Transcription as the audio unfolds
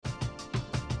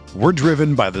We're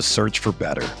driven by the search for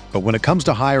better. But when it comes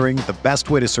to hiring, the best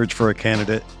way to search for a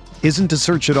candidate isn't to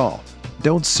search at all.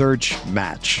 Don't search,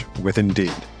 match with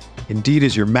Indeed. Indeed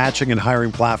is your matching and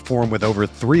hiring platform with over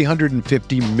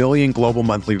 350 million global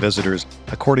monthly visitors,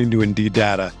 according to Indeed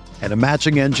data, and a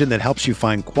matching engine that helps you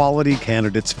find quality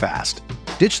candidates fast.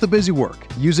 Ditch the busy work.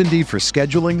 Use Indeed for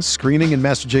scheduling, screening, and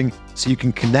messaging so you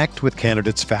can connect with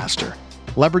candidates faster.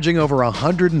 Leveraging over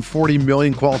 140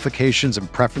 million qualifications and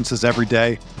preferences every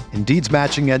day, Indeed's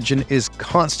matching engine is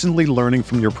constantly learning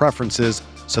from your preferences,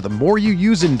 so the more you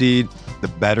use Indeed, the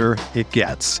better it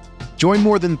gets. Join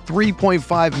more than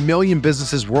 3.5 million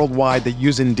businesses worldwide that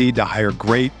use Indeed to hire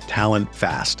great talent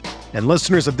fast. And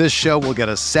listeners of this show will get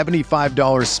a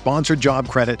 $75 sponsored job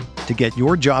credit to get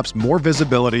your jobs more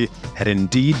visibility at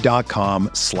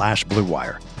Indeed.com/Blue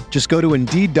Wire. Just go to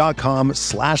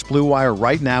Indeed.com/Blue Wire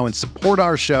right now and support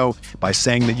our show by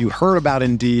saying that you heard about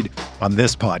Indeed on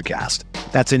this podcast.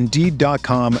 That's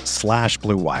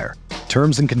Indeed.com/Blue Wire.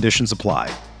 Terms and conditions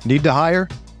apply. Need to hire?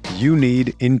 You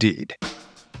need Indeed.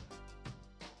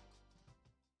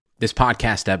 This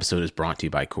podcast episode is brought to you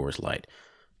by Coors Light.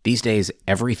 These days,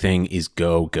 everything is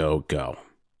go, go, go.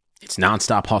 It's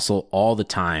nonstop hustle all the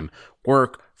time.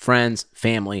 Work, friends,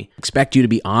 family. Expect you to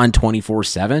be on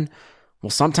 24/7? Well,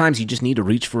 sometimes you just need to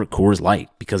reach for a Coors Light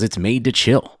because it's made to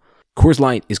chill. Coors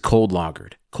Light is cold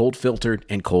lagered, cold filtered,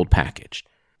 and cold packaged.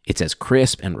 It's as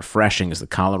crisp and refreshing as the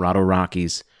Colorado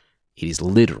Rockies. It is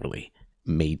literally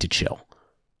made to chill.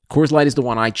 Coors Light is the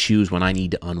one I choose when I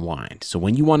need to unwind. So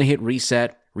when you want to hit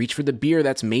reset, reach for the beer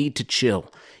that's made to chill.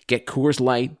 Get Coors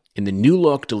Light in the new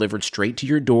look delivered straight to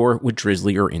your door with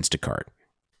Drizzly or Instacart.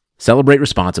 Celebrate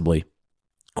responsibly.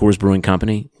 Coors Brewing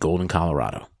Company, Golden,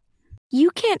 Colorado.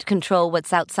 You can't control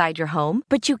what's outside your home,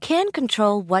 but you can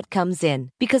control what comes in.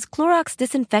 Because Clorox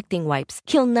disinfecting wipes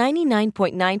kill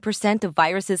 99.9% of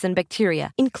viruses and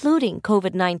bacteria, including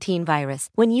COVID-19 virus,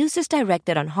 when used as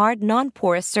directed on hard,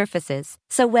 non-porous surfaces.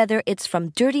 So whether it's from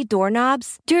dirty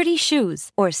doorknobs, dirty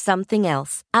shoes, or something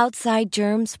else, outside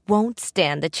germs won't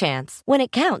stand a chance. When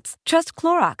it counts, trust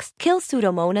Clorox. Kill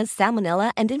Pseudomonas,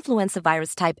 Salmonella, and influenza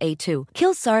virus type A2.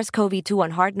 Kill SARS-CoV-2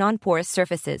 on hard, non-porous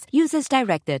surfaces. Use as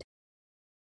directed.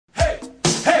 Hey,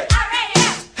 hey, hey,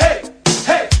 hey,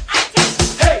 hey, hey,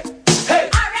 hey,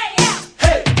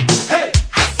 hey.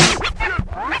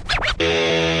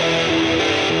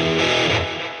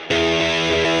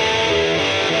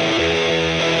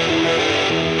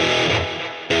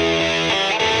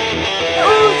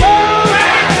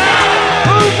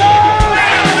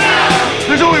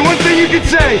 There's only one thing you can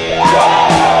say.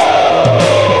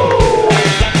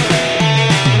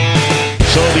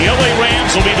 So the LA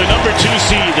Rams will be the number 2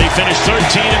 seed. They finished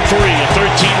 13-3, a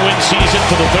 13-win season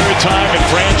for the third time in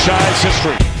franchise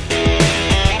history.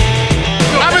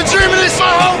 I've been dreaming this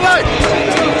my whole life.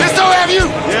 And so have you.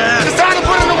 Yeah. It's time to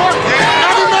put in the work.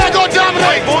 Yeah. Every man gonna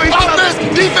dominate. Offense,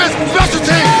 defense, special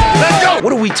teams. Let's go.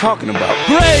 What are we talking about?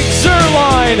 Greg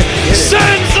Zuerlein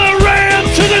sends the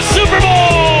Rams to the Super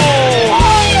Bowl.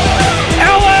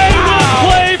 LA will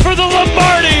play for the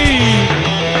Lombardi.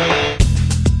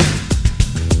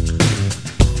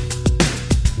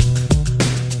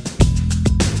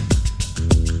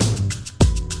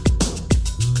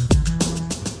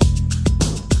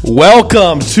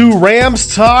 Welcome to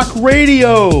Rams Talk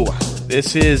Radio.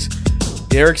 This is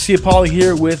Derek Ciapoli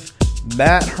here with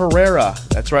Matt Herrera.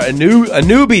 That's right, a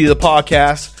newbie to the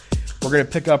podcast. We're going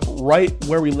to pick up right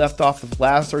where we left off with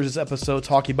last Thursday's episode,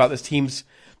 talking about this team's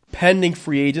pending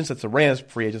free agents. That's the Rams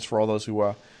free agents for all those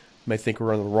who may think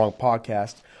we're on the wrong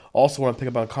podcast. Also want to pick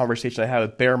up on a conversation I had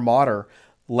with Bear Motter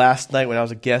last night when I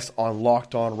was a guest on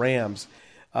Locked On Rams.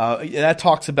 That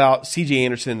talks about C.J.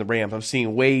 Anderson and the Rams. I'm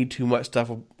seeing way too much stuff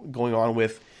going on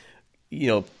with,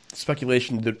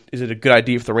 speculation. Is it a good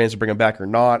idea for the Rams to bring him back or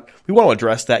not? We want to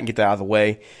address that and get that out of the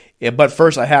way. Yeah, but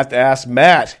first, I have to ask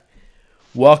Matt.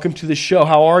 Welcome to the show.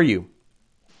 How are you?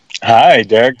 Hi,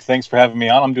 Derek. Thanks for having me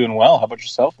on. I'm doing well. How about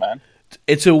yourself, man?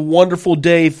 It's a wonderful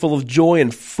day full of joy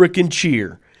and frickin'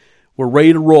 cheer. We're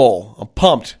ready to roll. I'm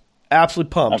pumped.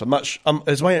 Absolutely pumped. I'm not.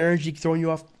 Is my energy throwing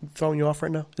you off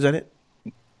right now? Is that it?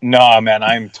 No, man,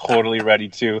 I'm totally ready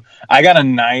to. I got a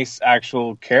nice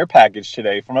actual care package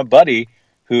today from a buddy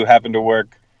who happened to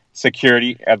work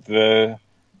security at the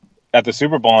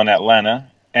Super Bowl in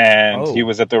Atlanta, and he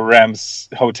was at the Rams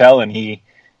hotel, and he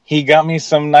got me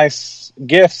some nice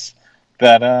gifts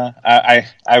that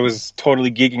I was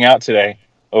totally geeking out today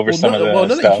over some of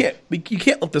the stuff. You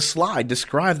can't let this slide.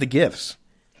 Describe the gifts.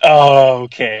 Oh,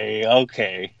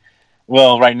 okay.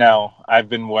 Well, right now I've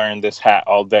been wearing this hat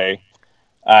all day.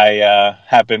 I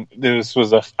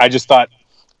just thought,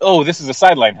 oh, this is a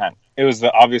sideline hat. It was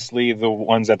obviously the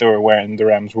ones that the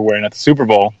Rams were wearing at the Super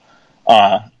Bowl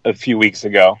a few weeks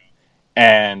ago.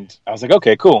 And I was like,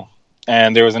 okay, cool.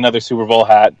 And there was another Super Bowl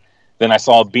hat. Then I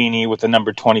saw a beanie with the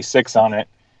number 26 on it.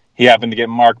 He happened to get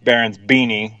Mark Barron's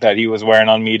beanie that he was wearing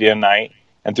on media night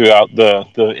and throughout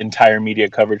the entire media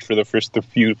coverage for the first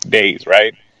few days,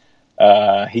 right?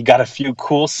 He got a few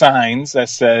cool signs that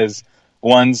says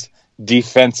one's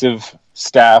defensive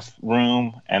staff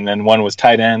room, and then one was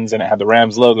tight ends, and it had the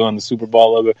Rams logo and the Super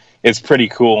Bowl logo. It's pretty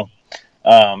cool.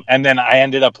 And then I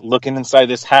ended up looking inside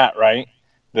this hat, right?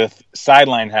 The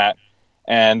sideline hat.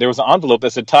 And there was an envelope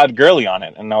that said Todd Gurley on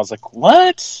it. And I was like,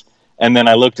 what? And then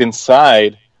I looked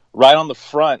inside. Right on the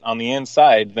front, on the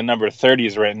inside, the number 30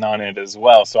 is written on it as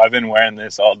well. So I've been wearing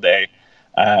this all day.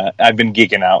 I've been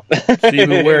geeking out. So you've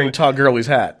been wearing Todd Gurley's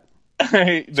hat?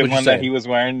 The one that he was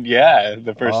wearing,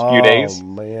 the first few days. Oh,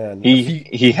 man.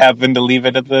 He happened to leave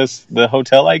it at the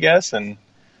hotel, I guess. And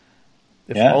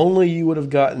if only you would have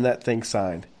gotten that thing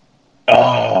signed.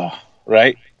 Oh,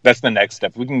 right? That's the next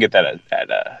step. We can get that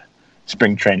at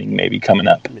spring training maybe coming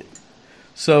up.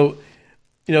 So,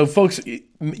 folks,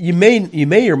 you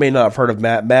may or may not have heard of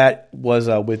Matt. Matt was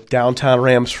with Downtown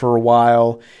Rams for a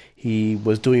while. He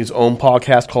was doing his own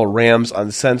podcast called Rams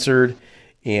Uncensored,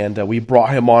 and we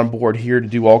brought him on board here to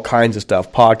do all kinds of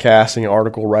stuff, podcasting,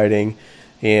 article writing,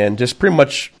 and just pretty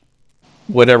much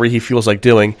whatever he feels like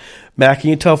doing. Matt, can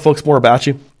you tell folks more about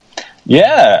you?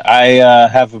 Yeah, I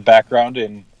have a background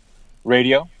in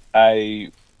radio.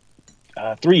 3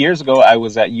 years ago, I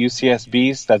was at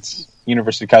UCSB, that's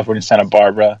University of California, Santa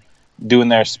Barbara, doing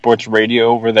their sports radio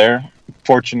over there.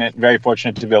 Very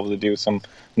fortunate to be able to do some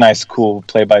nice, cool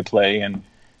play-by-play and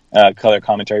color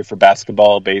commentary for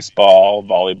basketball, baseball,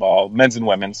 volleyball, men's and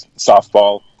women's,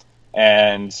 softball.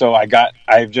 And so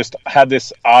I've just had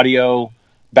this audio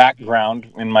background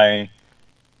in my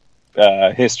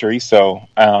history. So,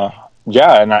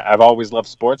 and I've always loved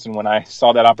sports. And when I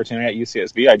saw that opportunity at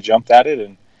UCSB, I jumped at it.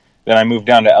 And then I moved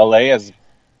down to LA as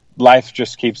life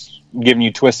just keeps giving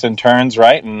you twists and turns,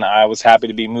 right? And I was happy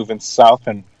to be moving south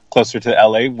and closer to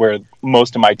LA, where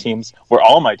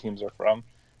all my teams are from,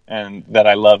 and that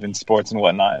I love in sports and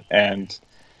whatnot. And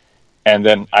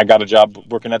then I got a job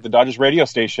working at the Dodgers radio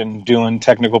station, doing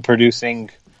technical producing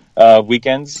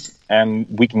weekends and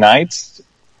weeknights,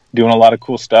 doing a lot of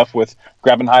cool stuff with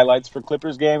grabbing highlights for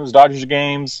Clippers games, Dodgers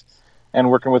games, and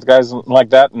working with guys like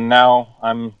that. And now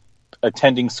I'm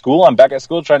attending school. I'm back at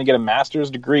school trying to get a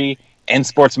master's degree in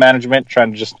sports management,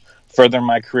 trying to just further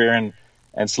my career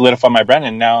and solidify my brand.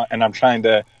 And I'm trying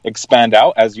to expand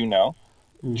out, as you know,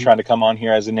 trying to come on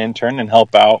here as an intern and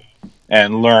help out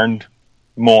and learn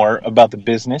more about the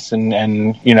business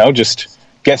and just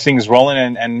get things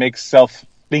rolling and make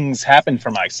things happen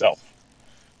for myself,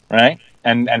 right?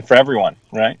 And for everyone,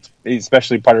 right?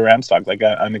 Especially part of Rams Talk. Like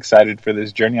I'm excited for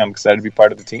this journey. I'm excited to be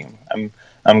part of the team.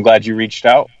 I'm glad you reached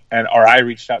out, or I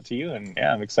reached out to you, and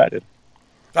I'm excited.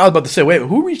 I was about to say, wait,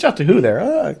 who reached out to who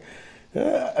there?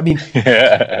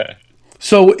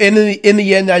 So in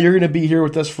the end, now you're going to be here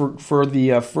with us for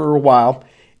a while,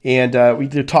 and we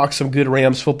did talk some good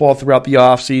Rams football throughout the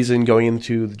offseason, going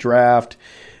into the draft,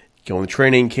 going to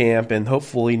training camp, and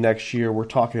hopefully next year we're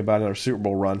talking about another Super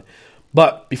Bowl run.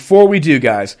 But before we do,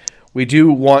 guys, we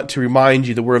do want to remind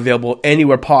you that we're available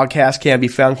anywhere podcasts can be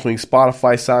found, including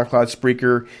Spotify, SoundCloud,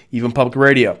 Spreaker, even public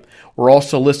radio. We're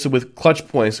also listed with Clutch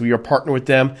Points. We are partnered with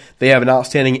them. They have an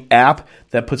outstanding app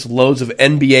that puts loads of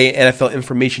NBA, NFL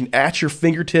information at your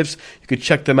fingertips. You can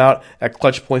check them out at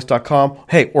clutchpoints.com.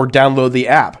 Or download the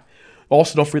app.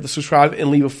 Also, don't forget to subscribe and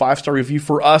leave a 5-star review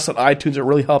for us on iTunes. It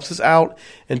really helps us out.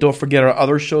 And don't forget our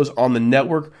other shows on the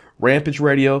network, Rampage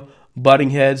Radio, Butting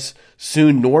Heads,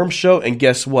 soon Norm's show, and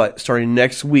guess what? Starting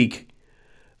next week,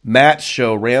 Matt's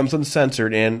show, Rams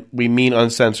Uncensored, and we mean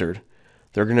uncensored.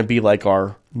 They're going to be like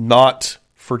our not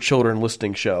for children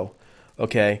listening show.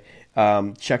 Okay,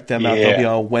 check them out. They'll be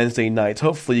on Wednesday nights.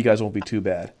 Hopefully, you guys won't be too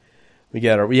bad. We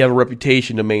have a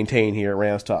reputation to maintain here at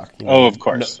Rams Talk. Of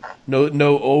course. No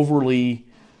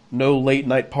late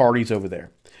night parties over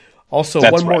there. Also,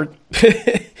 That's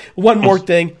one more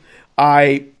thing.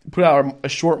 I put out a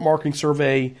short marketing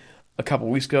survey a couple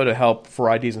of weeks ago to help for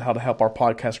ideas on how to help our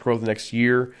podcast grow the next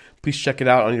year. Please check it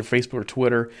out on your Facebook or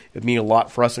Twitter. It would mean a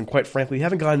lot for us, and quite frankly, we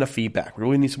haven't gotten enough feedback. We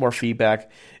really need some more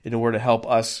feedback in order to help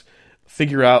us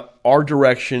figure out our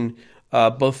direction,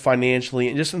 both financially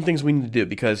and just some things we need to do,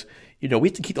 because we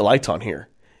have to keep the lights on here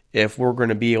if we're going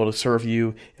to be able to serve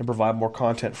you and provide more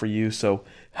content for you. So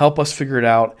help us figure it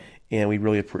out, and we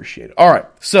really appreciate it. All right,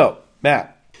 so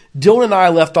Matt, Dylan and I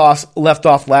left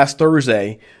off last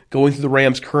Thursday going through the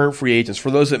Rams' current free agents.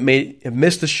 For those that may have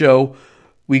missed the show,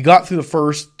 We got through the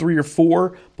first 3 or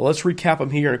 4, but let's recap them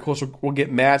here, and of course we'll get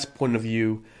Matt's point of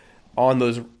view on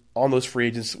those free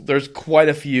agents. There's quite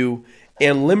a few,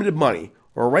 and limited money.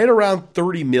 We're right around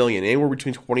 $30 million, anywhere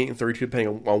between 28 and 32,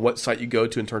 depending on what site you go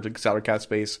to in terms of salary cap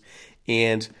space.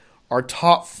 And our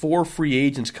top 4 free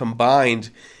agents combined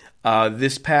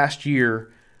this past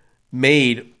year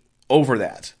made over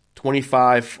that.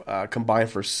 25 combined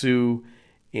for Sue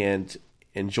and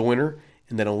Joyner,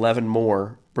 and then 11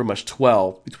 more, pretty much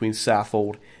 12 between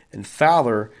Saffold and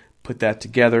Fowler. Put that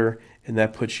together, and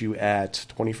that puts you at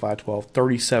 25, 12,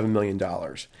 $37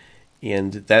 million.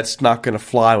 And that's not going to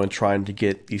fly when trying to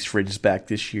get these free agents back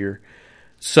this year.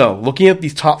 So, looking at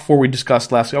these top 4 we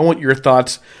discussed last week, I want your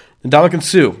thoughts. Ndamukong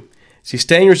Suh, is he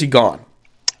staying or is he gone?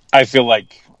 I feel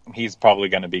like he's probably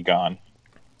going to be gone.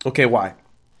 Okay, why?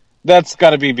 That's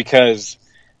got to be because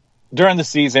during the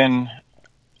season,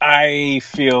 I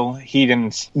feel we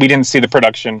didn't see the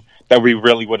production that we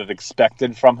really would have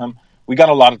expected from him. We got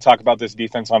a lot of talk about this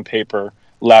defense on paper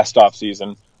last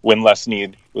offseason when Les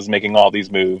Snead was making all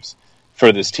these moves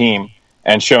for this team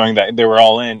and showing that they were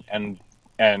all in, and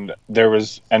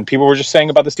people were just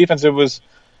saying about this defense it was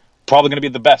probably going to be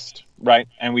the best, right?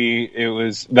 And it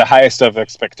was the highest of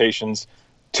expectations.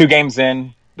 2 games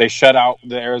in, they shut out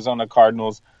the Arizona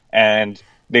Cardinals, and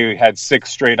they had 6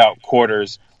 straight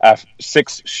quarters,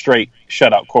 6 straight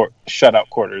shutout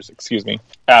quarters,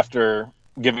 after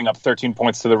giving up 13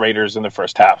 points to the Raiders in the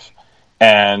first half.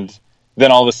 And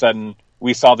then all of a sudden,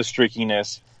 we saw the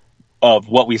streakiness of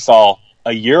what we saw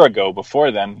a year ago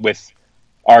before then with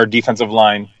our defensive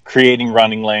line creating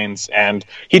running lanes, and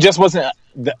he just wasn't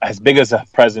as big as a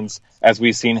presence as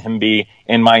we've seen him be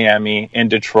in Miami, in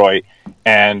Detroit.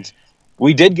 And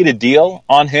we did get a deal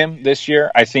on him this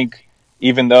year. I think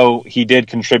even though he did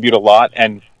contribute a lot,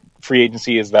 and free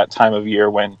agency is that time of year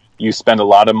when you spend a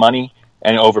lot of money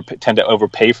and tend to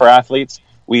overpay for athletes,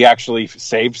 we actually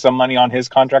saved some money on his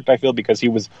contract, I feel, because he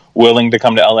was willing to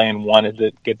come to LA and wanted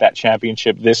to get that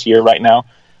championship this year right now.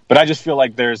 But I just feel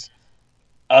like there's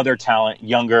other talent,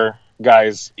 younger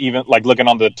guys, even like looking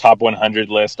on the top 100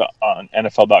 list on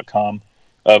NFL.com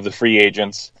of the free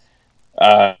agents,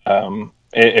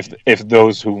 if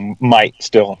those who might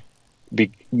still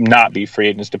not be free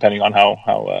agents, depending on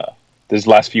how these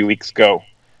last few weeks go.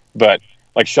 But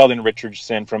like Sheldon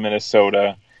Richardson from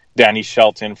Minnesota, Danny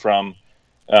Shelton from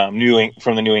the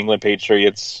New England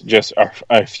Patriots, just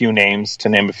a few names to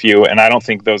name a few. And I don't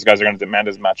think those guys are going to demand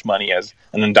as much money as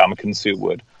an Ndamukong Suh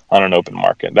would on an open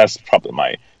market. That's probably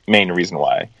my main reason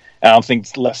why. I don't think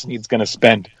Les Snead's going to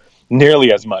spend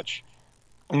nearly as much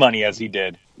money as he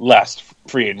did last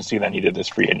free agency than he did this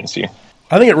free agency.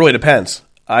 I think it really depends.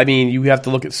 I mean, you have to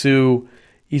look at Suh.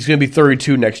 He's going to be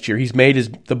 32 next year. He's made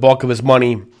the bulk of his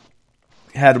money.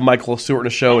 Had Michael Stewart in a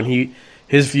show, and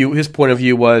his point of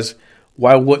view was,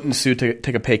 why wouldn't Suh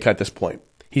take a pay cut at this point?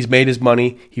 He's made his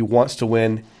money. He wants to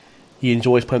win. He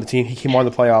enjoys playing the team. He came on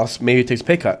the playoffs. Maybe he takes a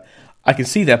pay cut. I can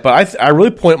see that, but I really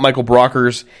point at Michael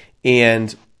Brockers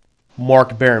and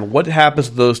Mark Barron. What happens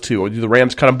to those two? Or do the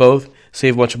Rams cut them both,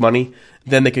 save a bunch of money?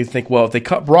 Then they can think, well, if they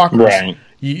cut Brockers, right,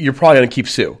 you're probably going to keep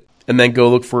Suh, and then go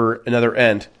look for another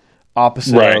end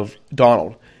opposite of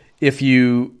Donald. If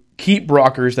you keep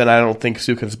Brockers, then I don't think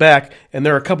Suh comes back. And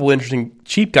there are a couple interesting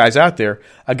cheap guys out there.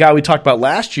 A guy we talked about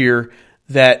last year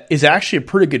that is actually a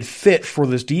pretty good fit for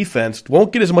this defense,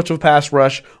 won't get as much of a pass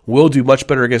rush, will do much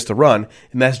better against the run,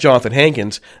 and that's Jonathan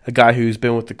Hankins, a guy who's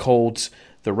been with the Colts,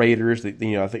 the Raiders, I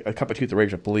think a couple of two with the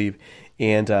Raiders, I believe,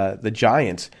 and the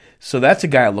Giants. So that's a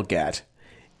guy I look at,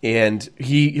 and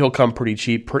he'll come pretty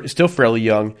cheap, still fairly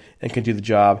young, and can do the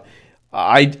job.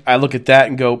 I look at that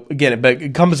and go, again, but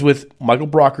it comes with Michael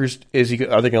Brockers.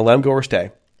 Are they going to let him go or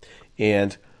stay?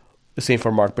 And the same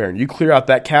for Mark Barron. You clear out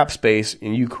that cap space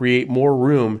and you create more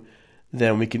room,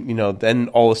 then we can, then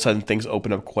all of a sudden things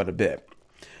open up quite a bit.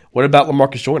 What about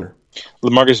LaMarcus Joyner?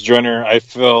 LaMarcus Joyner, I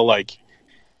feel like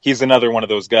he's another one of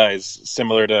those guys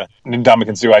similar to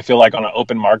Ndamukong Suh. I feel like on an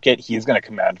open market, he's going to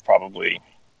command probably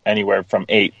anywhere from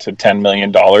 $8 to $10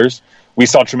 million. We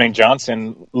saw Tremaine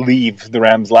Johnson leave the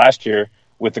Rams last year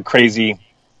with a crazy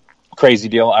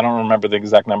deal. I don't remember the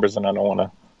exact numbers, and I don't want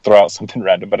to throw out something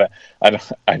random, but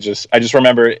I just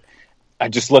remember,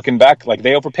 looking back, like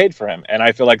they overpaid for him, and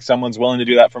I feel like someone's willing to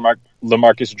do that for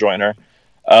LaMarcus Joyner.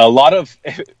 A lot of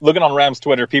looking on Rams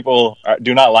Twitter, people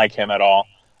do not like him at all.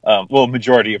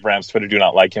 Majority of Rams Twitter do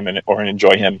not like him or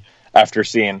enjoy him after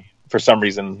seeing, for some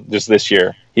reason, just this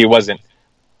year he wasn't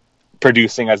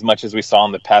producing as much as we saw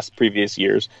in the previous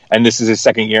years, and this is his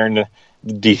second year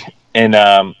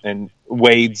in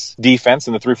Wade's defense,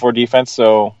 in the 3-4 defense.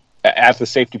 So at the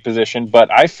safety position,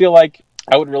 but I feel like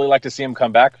I would really like to see him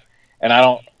come back and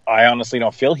I honestly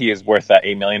don't feel he is worth that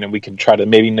 $8 million, and we can try to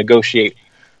maybe negotiate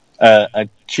a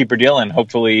cheaper deal, and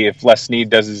hopefully if Les Snead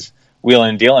does his wheel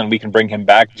and deal, and we can bring him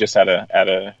back just at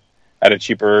a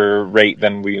cheaper rate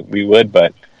than we would.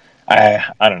 But I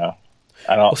don't know.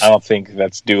 I don't think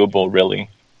that's doable, really.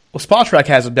 Well, Spotrac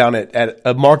has him down at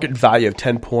a market value of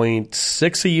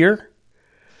 10.6 a year.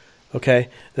 Okay,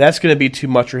 that's going to be too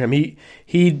much for him.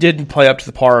 He didn't play up to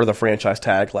the par of the franchise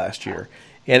tag last year,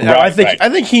 and I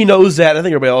think he knows that. I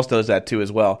think everybody else knows that too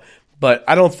as well. But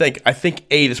I think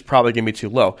 8 is probably going to be too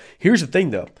low. Here's the thing,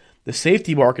 though: the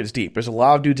safety market is deep. There's a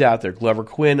lot of dudes out there. Glover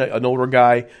Quinn, an older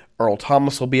guy. Earl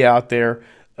Thomas will be out there.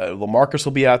 LaMarcus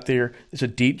will be out there. It's a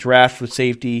deep draft for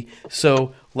safety.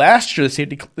 So last year,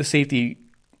 the safety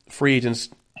free agents,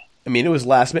 I mean, it was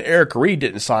last minute. Eric Reed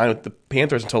didn't sign with the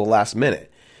Panthers until the last minute.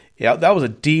 Yeah, that was a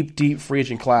deep free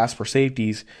agent class for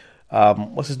safeties.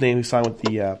 What's his name who signed with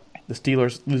the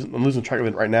Steelers? I'm losing track of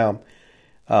it right now.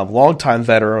 Longtime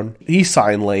veteran. He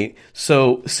signed late.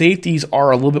 So safeties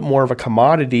are a little bit more of a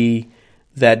commodity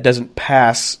that doesn't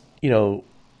pass,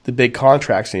 the big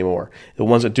contracts anymore. The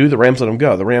ones that do, the Rams let them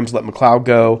go. The Rams let McLeod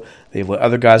go. They've let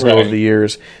other guys go over the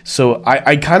years. So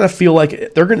I kind of feel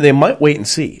like they might wait and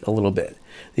see a little bit.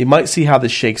 They might see how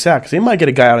this shakes out because they might get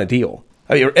a guy on a deal.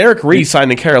 I mean, Eric Reed signed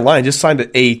in Carolina, just signed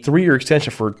a 3-year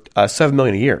extension for $7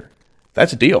 million a year.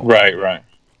 That's a deal. Right.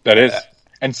 That is.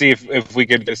 And see if we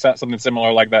could do something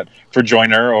similar like that for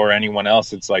Joyner or anyone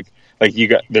else. It's like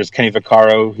there's Kenny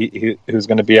Vaccaro, who's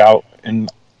going to be out in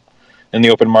the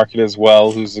open market as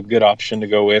well, who's a good option to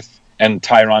go with, and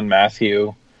Tyrann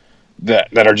Mathieu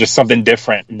that are just something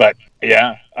different. But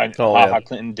yeah,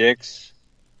 Clinton Dix.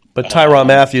 But Tyrann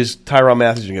Mathieu's going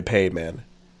to get paid, man.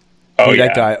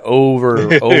 That guy over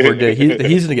he's going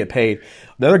to get paid.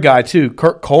 Another guy too,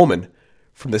 Kirk Coleman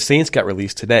from the Saints got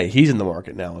released today. He's in the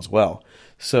market now as well.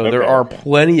 So there are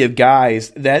plenty of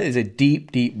guys. That is a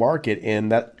deep market,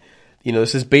 and that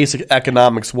this is basic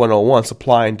economics 101,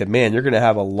 supply and demand. You're going to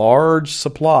have a large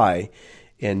supply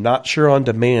and not sure on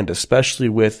demand, especially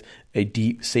with a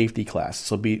deep safety class.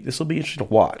 This will be interesting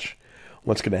to watch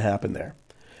what's going to happen there.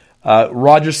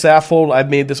 Roger Saffold, I've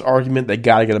made this argument they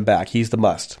got to get him back. He's the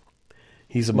must.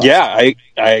 Yeah,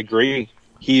 I agree.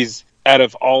 He's out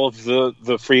of all of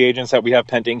the free agents that we have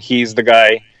pending, he's the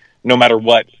guy no matter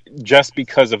what, just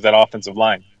because of that offensive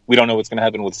line. We don't know what's going to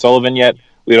happen with Sullivan yet.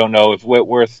 We don't know if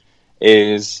Whitworth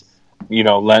is,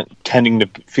 tending to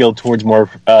feel towards more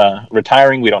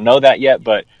retiring. We don't know that yet,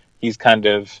 but he's kind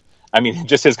of,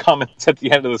 just his comments at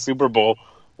the end of the Super Bowl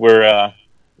were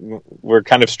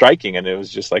kind of striking, and it was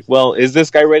just like, well, is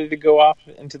this guy ready to go off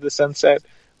into the sunset?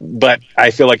 But I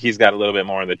feel like he's got a little bit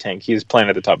more in the tank. He's playing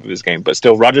at the top of his game, but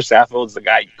still, Roger Saffold is the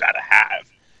guy you got to have.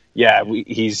 Yeah,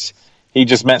 he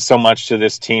just meant so much to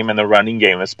this team and the running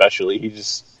game, especially. He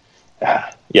just,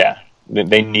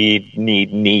 they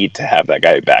need to have that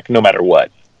guy back, no matter what.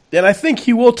 And I think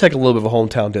he will take a little bit of a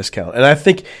hometown discount. And I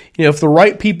think if the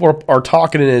right people are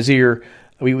talking in his ear,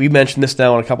 we mentioned this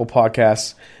now on a couple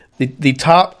podcasts. The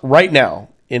top right now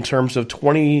in terms of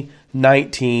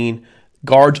 2019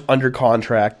 guards under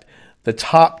contract, the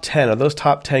top 10 of those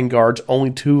top 10 guards, only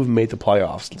 2 of them made the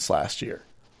playoffs this last year.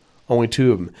 Only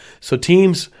 2 of them. So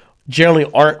teams generally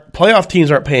playoff teams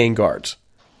aren't paying guards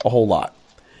a whole lot.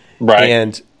 Right.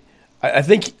 And I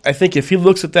think if he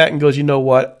looks at that and goes, you know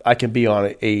what, I can be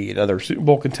on another Super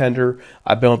Bowl contender.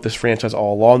 I've been with this franchise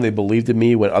all along. They believed in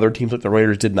me when other teams like the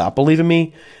Raiders did not believe in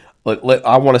me.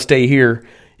 I want to stay here.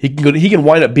 He can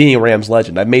wind up being a Rams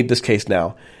legend. I've made this case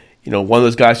now. One of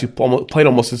those guys who played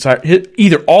almost his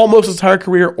entire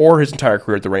career or his entire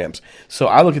career at the Rams. So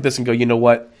I look at this and go, you know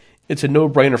what? It's a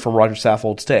no-brainer from Roger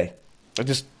Saffold to stay.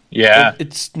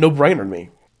 It's no-brainer to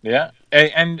me. Yeah,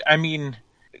 and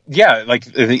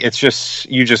it's just,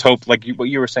 you just hope, like what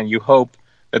you were saying, you hope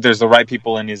that there's the right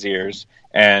people in his ears,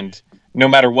 and no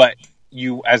matter what,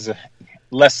 you as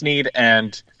Les Snead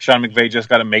and Sean McVay just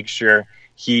got to make sure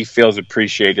he feels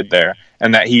appreciated there,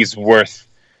 and that he's worth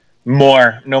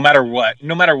more, no matter what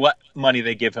money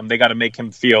they give him. They got to make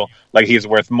him feel like he's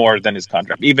worth more than his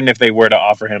contract, even if they were to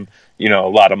offer him, a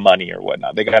lot of money or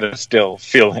whatnot. They got to still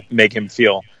make him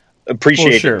feel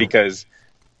appreciated, because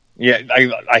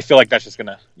I feel like that's just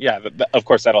gonna, of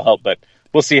course that'll help, but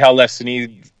we'll see how Les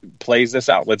Snead plays this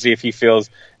out. Let's see if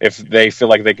they feel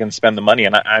like they can spend the money,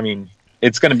 and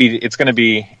it's gonna be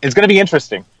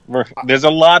interesting. There's a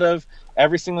lot of,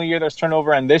 every single year there's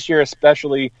turnover, and this year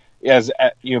especially, as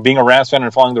being a Rams fan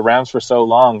and following the Rams for so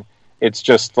long, it's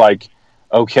just like,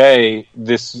 okay,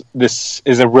 this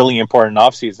is a really important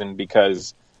offseason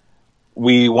because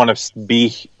we want to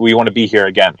be here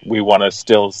again. We want to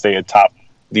still stay atop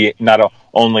not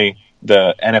only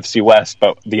the NFC West,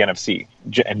 but the NFC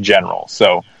in general.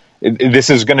 So this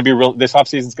is going to be real. This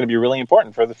offseason is going to be really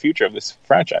important for the future of this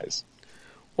franchise.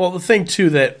 Well, the thing too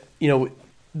that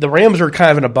the Rams are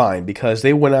kind of in a bind because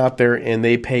they went out there and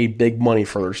they paid big money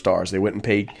for their stars. They went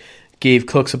and gave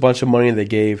Cooks a bunch of money. They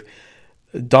gave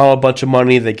Donald a bunch of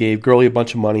money. They gave Gurley a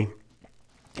bunch of money.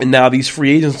 And now these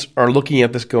free agents are looking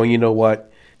at this going, you know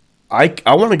what? I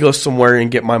want to go somewhere and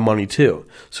get my money too.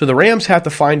 So the Rams have to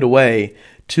find a way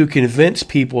to convince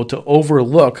people to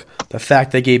overlook the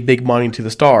fact they gave big money to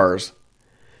the stars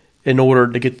in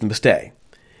order to get them to stay.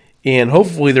 And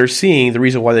hopefully they're seeing the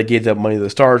reason why they gave that money to the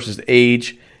stars is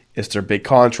age, it's their big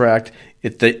contract,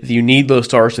 it's that you need those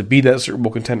stars to be that Super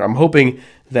Bowl contender. I'm hoping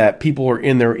that people are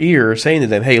in their ear saying to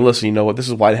them, hey, listen, you know what, this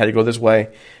is why I had to go this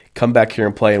way, come back here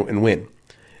and play and win.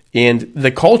 And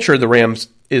the culture of the Rams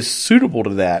is suitable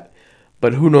to that,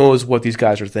 but who knows what these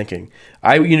guys are thinking.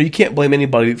 You can't blame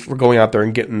anybody for going out there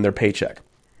and getting their paycheck.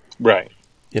 Right.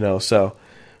 So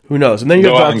who knows? And then you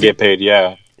go out and get paid,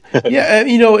 yeah. Yeah,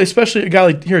 especially a guy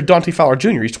like here, Dante Fowler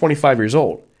Jr. He's 25 years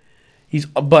old. He's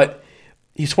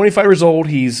 25 years old.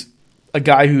 He's a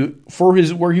guy who, for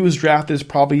where he was drafted, is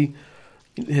probably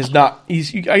has not. I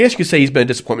guess you could say he's been a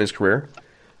disappointment in his career,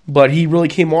 but he really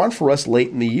came on for us late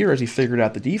in the year as he figured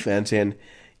out the defense. And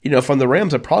from the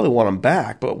Rams, I probably want him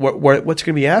back. But what's he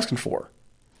going to be asking for?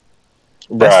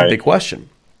 That's the big question.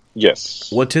 Yes.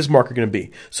 What's his market going to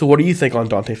be? So, what do you think on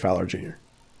Dante Fowler Jr.?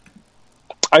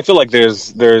 I feel like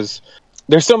there's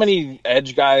so many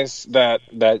edge guys that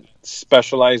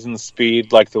specialize in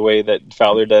speed like the way that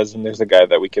Fowler does, and there's a guy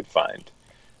that we could find.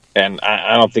 And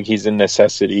I don't think he's a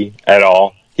necessity at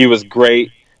all. He was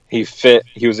great. He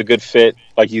was a good fit,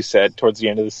 like you said, towards the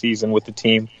end of the season with the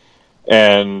team.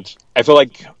 And I feel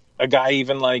like a guy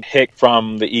even like Hick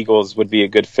from the Eagles would be a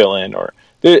good fill-in, or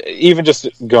even just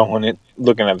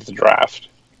looking at the draft.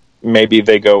 Maybe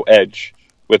they go edge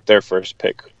with their first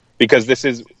pick. Because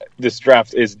this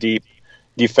draft is deep,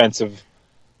 defensive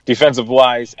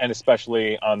wise, and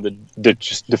especially on the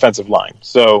just defensive line.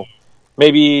 So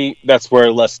maybe that's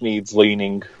where Les Snead's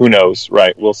leaning. Who knows,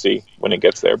 right? We'll see when it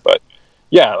gets there. But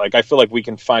yeah, I feel like we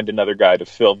can find another guy to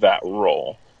fill that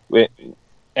role.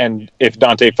 And if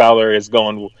Dante Fowler is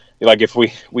going, if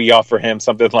we offer him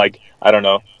something like, I don't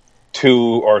know,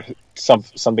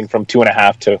 something from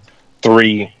 2.5 to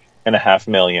 3.5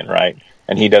 million, right?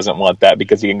 And he doesn't want that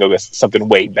because he can go get something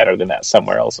way better than that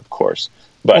somewhere else, of course.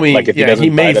 But if he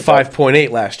made 5.8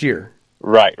 last year.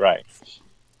 Right.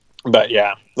 But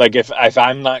yeah, if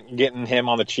I'm not getting him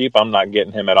on the cheap, I'm not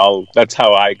getting him at all. That's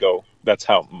how I go. That's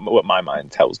what my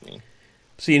mind tells me.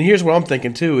 See, and here's what I'm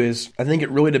thinking too is I think it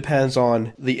really depends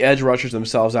on the edge rushers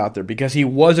themselves out there because he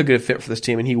was a good fit for this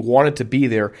team and he wanted to be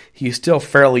there. He's still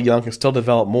fairly young, can still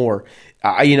develop more.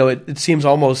 It seems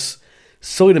almost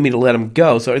silly to me to let him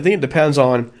go. So I think it depends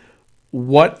on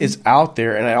what is out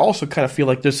there. And I also kind of feel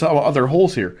like there's some other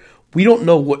holes here. We don't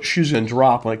know what shoes are going to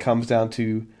drop when it comes down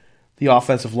to the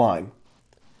offensive line.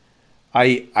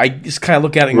 I just kind of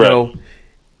look at it and go,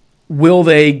 will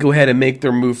they go ahead and make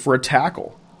their move for a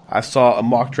tackle? I saw a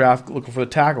mock draft looking for the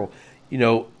tackle.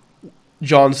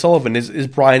 John Sullivan, is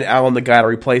Brian Allen the guy to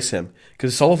replace him?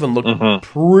 Because Sullivan looked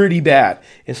pretty bad.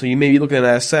 And so you may be looking at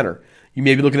that as center. You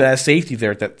may be looking at a safety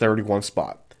there at that 31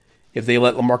 spot if they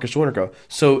let LaMarcus Joyner go.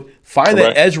 So find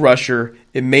that edge rusher.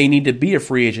 It may need to be a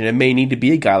free agent. It may need to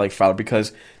be a guy like Fowler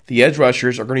because the edge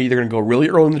rushers are either going to go really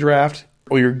early in the draft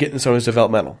or you're getting someone who's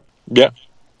developmental. Yeah.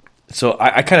 So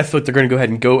I kind of feel like they're going to go ahead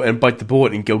and go and bite the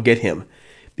bullet and go get him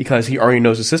because he already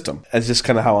knows the system. That's just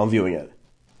kind of how I'm viewing it.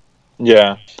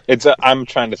 Yeah. I'm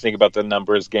trying to think about the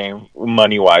numbers game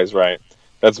money-wise, right?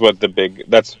 That's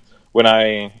when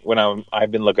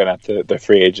I've been looking at the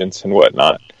free agents and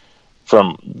whatnot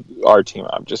from our team.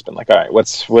 I've just been like, all right,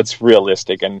 what's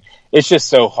realistic? And it's just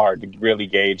so hard to really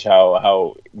gauge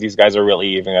how these guys are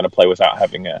really even going to play without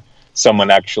having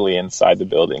someone actually inside the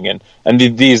building. And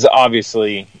these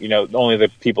obviously, only the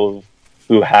people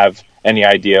who have any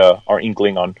idea or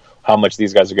inkling on how much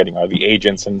these guys are getting are the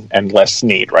agents and Les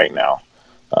Snead right now,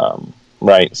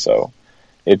 right? So.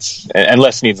 And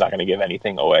Les Snead's not going to give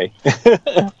anything away.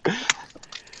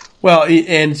 Well,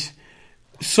 and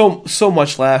so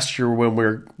much last year when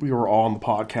we were all on the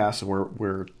podcast and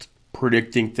we're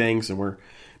predicting things and we're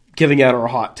giving out our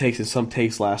hot takes, and some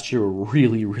takes last year were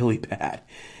really, really bad.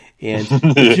 And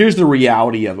here's the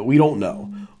reality of it: we don't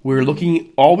know. We're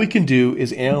looking. All we can do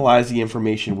is analyze the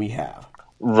information we have.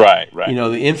 Right. You know,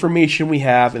 the information we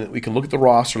have, and we can look at the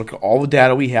roster, look at all the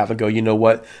data we have, and go, you know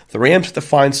what? The Rams have to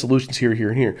find solutions here, here,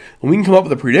 and here. And we can come up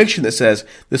with a prediction that says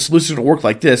the solution will work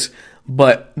like this,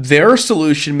 but their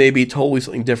solution may be totally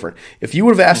something different. If you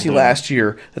would have asked me last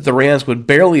year that the Rams would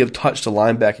barely have touched the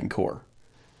linebacking core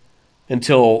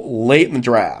until late in the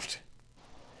draft,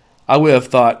 I would have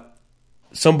thought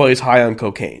somebody's high on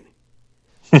cocaine.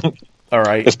 All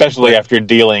right? Especially after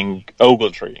dealing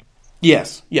Ogletree.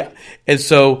 Yes, yeah. And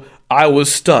so I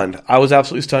was stunned. I was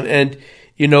absolutely stunned. And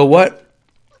you know what?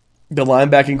 The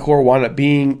linebacking core wound up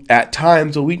being, at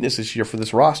times, a weakness this year for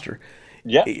this roster.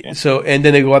 Yeah. So, and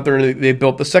then they go out there and they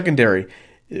built the secondary.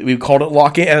 We called it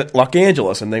Los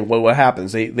Angeles. And then what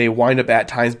happens? They wind up at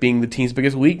times being the team's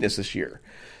biggest weakness this year.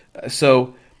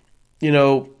 So, you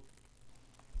know,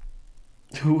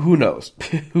 who knows?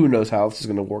 Who knows how this is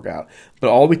going to work out?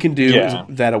 But all we can do is the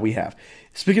data we have.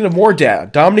 Speaking of more data,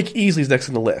 Dominic Easley's next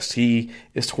on the list. He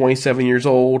is 27 years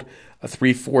old, a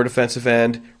 3-4 defensive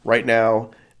end right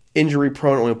now. Injury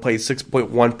prone, only plays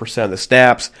 6.1% of the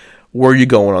snaps. Where are you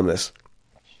going on this?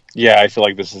 Yeah, I feel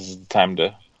like this is the time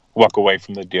to walk away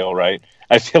from the deal, right?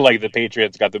 I feel like the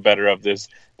Patriots got the better of this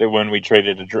than when we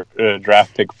traded a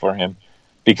draft pick for him.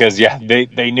 Because,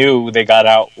 they knew they got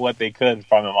out what they could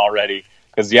from him already.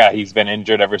 Because, he's been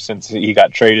injured ever since he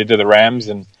got traded to the Rams,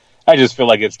 and I just feel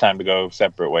like it's time to go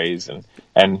separate ways,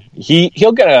 and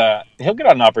he'll get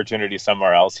an opportunity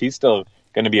somewhere else. He's still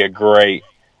going to be a rotational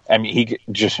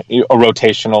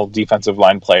defensive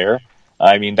line player.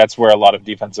 I mean, that's where a lot of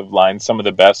defensive lines, some of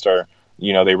the best are,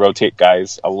 they rotate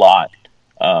guys a lot.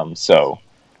 So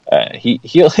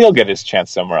he'll get his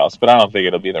chance somewhere else, but I don't think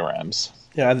it'll be the Rams.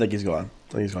 Yeah, I think he's gone.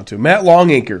 I think he's gone too. Matt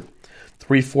Longacre,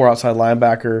 3-4 outside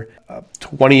linebacker,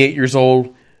 28 years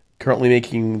old, currently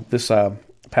making this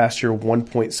past year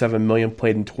 $1.7 million,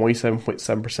 played in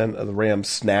 27.7% of the Rams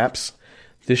snaps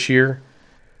this year.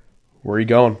 Where are you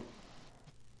going?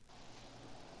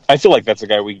 I feel like that's a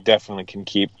guy we definitely can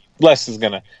keep. Les is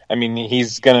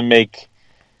he's gonna make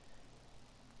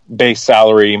base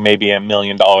salary maybe $1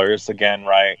 million again,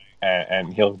 right?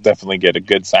 And he'll definitely get a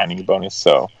good signing bonus.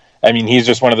 So, he's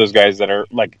just one of those guys that are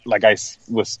like I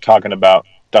was talking about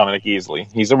Dominic Easley.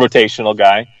 He's a rotational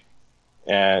guy.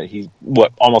 He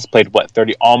almost played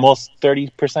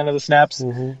 30% of the snaps.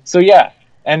 Mm-hmm. So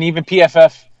and even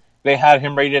PFF, they had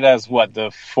him rated as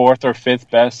the 4th or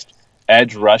 5th best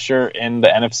edge rusher in the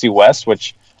NFC West,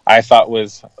 which I thought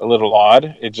was a little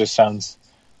odd. It just sounds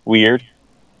weird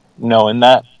knowing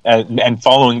that and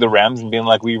following the Rams and being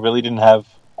like, we really didn't have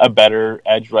a better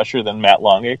edge rusher than Matt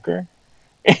Longacre,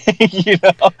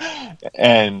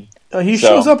 and. He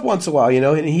shows up once in a while,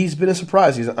 and he's been a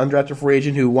surprise. He's an undrafted free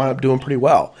agent who wound up doing pretty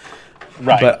well.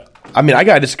 Right. But, I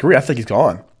got to disagree. I think he's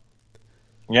gone.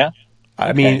 Yeah?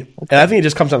 And I think it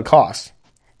just comes down to cost.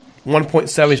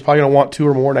 1.7, he's probably going to want 2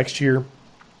 or more next year.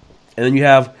 And then you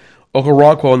have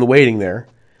Okoronkwo in the waiting there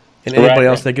and anybody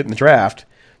else they get in the draft.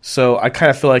 So I kind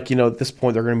of feel like, at this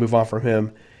point they're going to move on from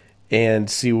him and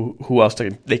see who else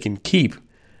they can keep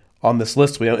on this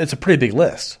list. It's a pretty big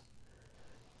list.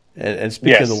 And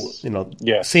speaking of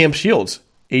Sam Shields,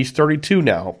 age 32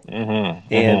 now, and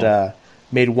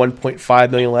made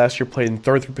 $1.5 million last year, played in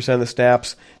 33% of the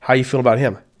snaps. How you feel about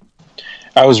him?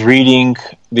 I was reading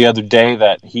the other day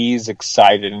that he's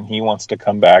excited and he wants to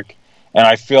come back, and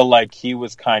I feel like he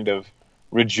was kind of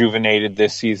rejuvenated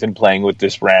this season playing with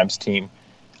this Rams team.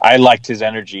 I liked his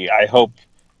energy. I hope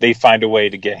they find a way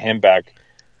to get him back.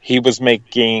 He was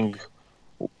making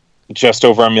just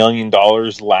over $1 million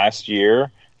last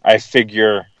year. I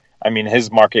figure, his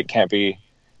market can't be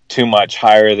too much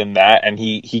higher than that. And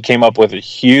he came up with a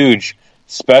huge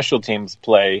special teams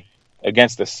play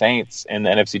against the Saints in the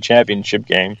NFC Championship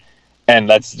game. And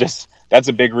that's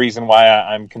a big reason why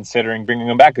I'm considering bringing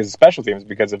him back as special teams,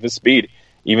 because of his speed.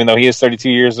 Even though he is 32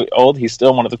 years old, he's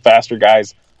still one of the faster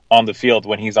guys on the field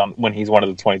when he's one of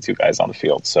the 22 guys on the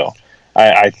field. So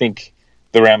I think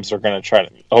the Rams are going to try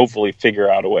to hopefully figure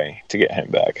out a way to get him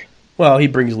back. Well, he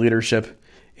brings leadership.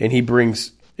 And he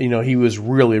brings, he was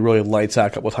really, really lights out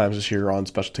a couple of times this year on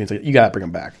special teams. You got to bring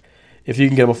him back. If you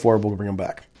can get him affordable, we'll bring him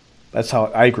back. That's how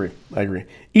I agree.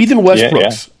 Ethan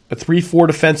Westbrooks, a 3-4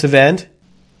 defensive end.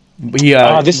 He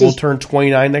will turn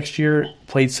 29 next year.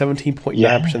 Played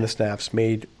 17.9% of the snaps.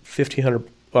 Made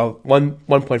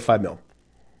 $1.5 million.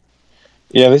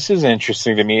 Yeah, this is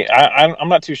interesting to me. I'm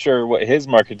not too sure what his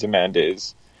market demand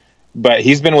is, but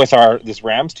he's been with this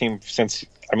Rams team since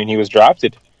he was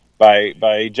drafted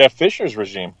by Jeff Fisher's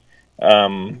regime.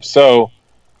 So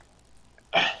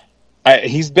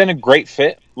he's been a great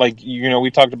fit.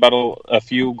 We talked about a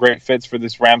few great fits for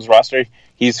this Rams roster.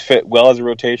 He's fit well as a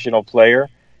rotational player.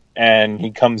 and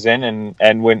he comes in,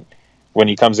 and when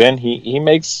he comes in, he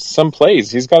makes some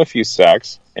plays. He's got a few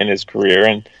sacks in his career,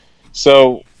 and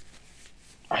so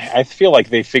I feel like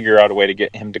they figure out a way to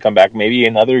get him to come back. Maybe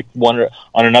another 1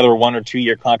 or 2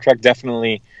 year contract.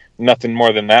 Definitely nothing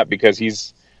more than that, because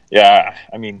I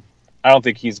don't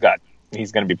think he's going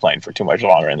to be playing for too much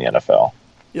longer in the NFL.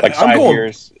 Yeah, like 5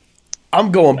 years.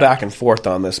 I'm going back and forth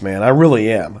on this, man. I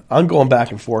really am. I'm going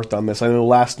back and forth on this. I know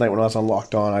last night when I was on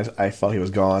Locked On, I felt he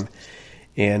was gone,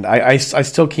 and I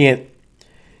still can't.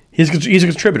 He's a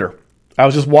contributor. I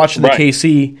was just watching the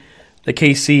KC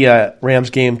Rams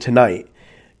game tonight,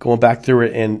 going back through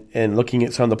it and looking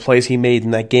at some of the plays he made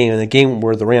in that game. In the game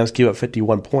where the Rams gave up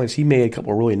 51 points, he made a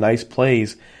couple of really nice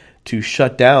plays to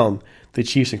shut down the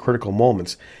Chiefs in critical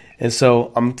moments. And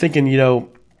so I'm thinking,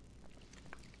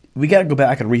 we got to go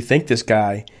back and rethink this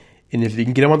guy. And if you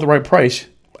can get him at the right price,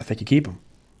 I think you keep him.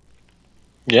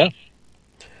 Yeah.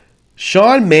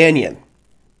 Sean Mannion.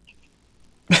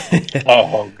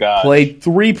 Oh, God. Played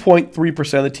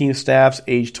 3.3% of the team snaps,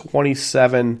 age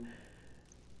 27.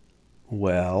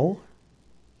 Well,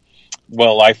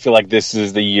 I feel like this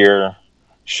is the year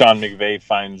Sean McVay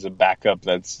finds a backup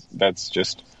that's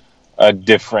just a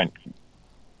different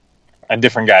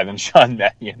guy than Sean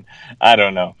Mannion. I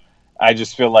don't know. I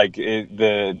just feel like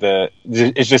it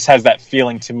just has that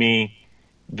feeling to me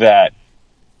that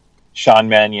Sean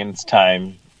Mannion's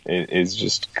time is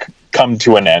just come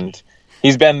to an end.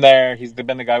 He's been there. He's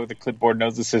been the guy with the clipboard,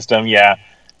 knows the system. Yeah,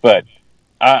 but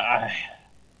I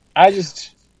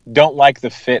just don't like the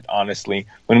fit, honestly.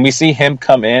 When we see him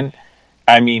come in,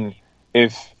 I mean, I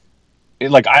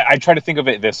try to think of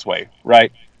it this way,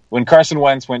 right? When Carson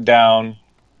Wentz went down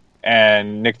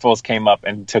and Nick Foles came up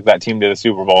and took that team to the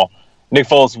Super Bowl, Nick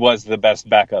Foles was the best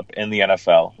backup in the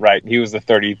NFL, right? He was the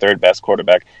 33rd best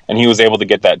quarterback, and he was able to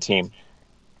get that team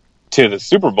to the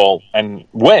Super Bowl and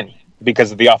win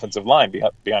because of the offensive line,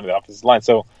 behind the offensive line.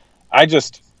 So I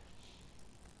just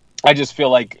feel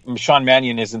like Sean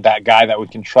Mannion isn't that guy that we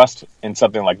can trust in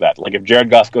something like that. Like if Jared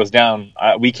Goff goes down,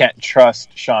 we can't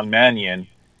trust Sean Mannion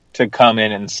to come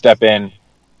in and step in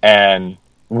and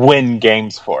win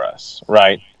games for us,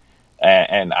 right?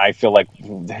 And I feel like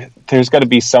there's got to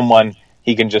be someone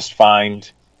he can just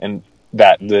find and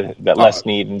that less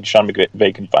need, and Sean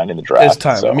McVay can find in the draft. It's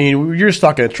time. So. I mean, you're just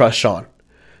not going to trust Sean.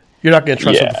 You're not going to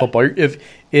trust him with the football.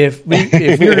 If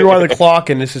we're running the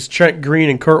clock and this is Trent Green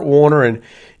and Kurt Warner and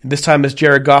this time it's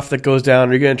Jared Goff that goes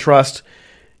down, you're going to trust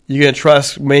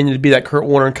Mannion to be that Kurt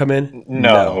Warner and come in?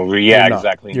 No,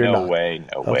 exactly. No way.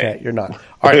 Okay, you're not.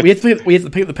 All right, we have to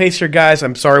pick up the pace here, guys.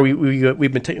 I'm sorry,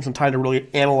 we've been taking some time to really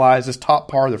analyze this top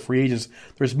part of the free agents.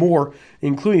 There's more,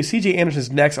 including C.J.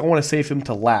 Anderson's next. I want to save him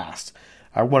to last.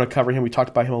 I want to cover him. We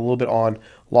talked about him a little bit on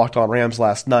Locked On Rams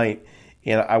last night,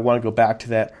 and I want to go back to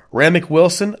that. Ramik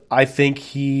Wilson, I think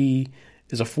he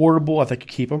is affordable. I think you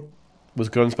keep him. Was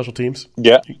good on special teams.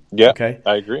 Yeah. Okay,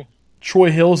 I agree.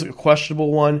 Troy Hill's a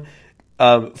questionable one.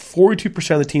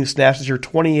 42% of the team snaps this year,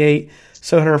 28,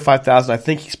 $705,000. I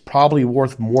think he's probably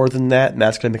worth more than that, and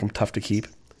that's going to make him tough to keep.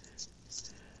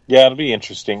 Yeah, it'll be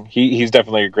interesting. He's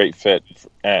definitely a great fit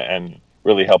and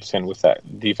really helps him with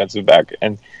that defensive back.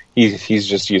 And he's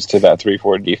just used to that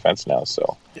 3-4 defense now.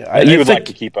 So you would like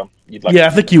to keep him. I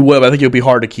think you would. I think he'll be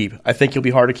hard to keep. I think he'll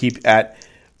be hard to keep at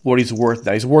what he's worth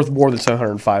now. He's worth more than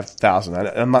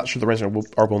 $705,000. I'm not sure the Rams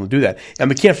are willing to do that. And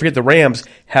we can't forget the Rams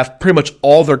have pretty much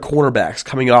all their cornerbacks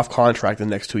coming off contract in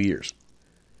the next 2 years,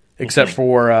 except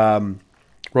for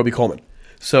Roby Coleman.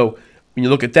 So when you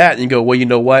look at that and you go, well, you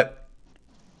know what?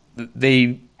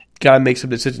 They got to make some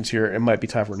decisions here. It might be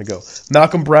time for him to go.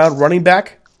 Malcolm Brown, running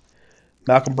back.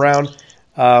 Malcolm Brown,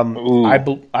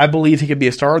 I believe he could be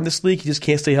a star in this league. He just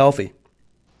can't stay healthy.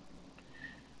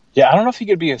 Yeah, I don't know if he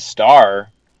could be a star.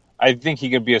 I think he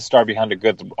could be a star behind a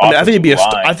good I think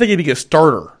he'd be a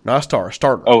starter, not a star, a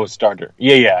starter. Oh, a starter.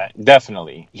 Yeah,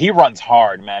 definitely. He runs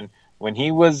hard, man. When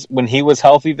he was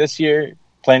healthy this year,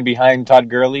 playing behind Todd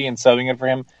Gurley and subbing in for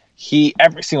him,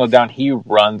 every single down he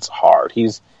runs hard.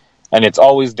 And it's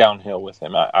always downhill with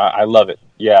him. I love it.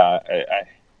 Yeah,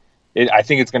 I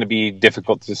think it's going to be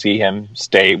difficult to see him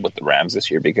stay with the Rams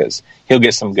this year because he'll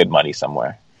get some good money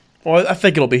somewhere. Well, I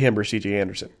think it'll be him or C.J.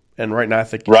 Anderson. And right now I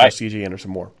think you trust C.J.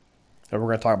 Anderson more. And we're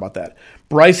going to talk about that.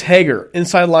 Bryce Hager,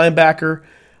 inside linebacker,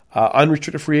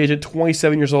 unrestricted free agent,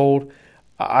 27 years old.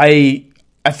 I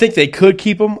think they could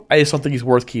keep him. I just don't think he's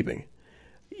worth keeping.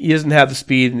 He doesn't have the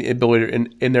speed and the ability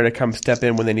in there to come step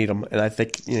in when they need him. And I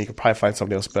think you could probably find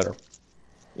somebody else better.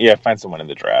 Yeah, find someone in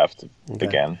the draft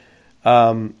again.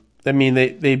 I mean,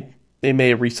 they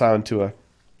may re-sign him to a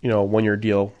 1-year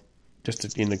deal just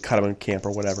to cut him in camp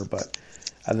or whatever. But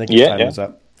I think his time is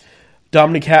up.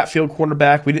 Dominic Hatfield,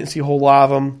 cornerback. We didn't see a whole lot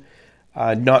of him.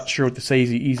 Not sure what to say.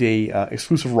 He's a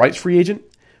exclusive rights free agent.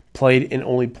 Played in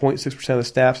only 0.6% of the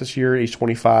snaps this year, age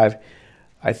 25.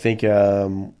 I think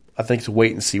it's a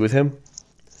wait and see with him.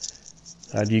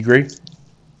 Do you agree?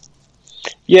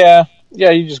 Yeah.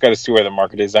 You just got to see where the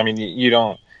market is. I mean, you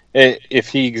don't. If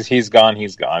he's gone,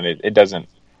 he's gone. It doesn't.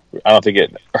 I don't think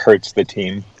it hurts the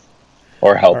team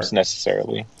or helps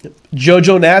necessarily.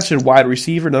 JoJo Natson, wide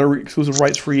receiver, another exclusive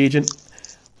rights free agent.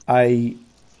 I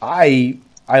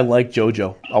like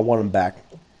JoJo. I want him back.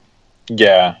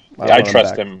 Yeah, I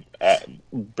trust him at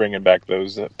bringing back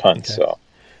those punts. Okay. So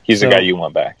he's the guy you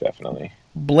want back, definitely.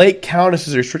 Blake Countess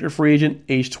is a restricted free agent,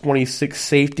 age 26,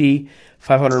 safety,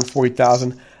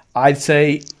 $540,000. I'd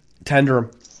say tender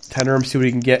him, see what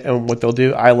he can get and what they'll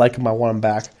do. I like him. I want him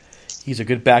back. He's a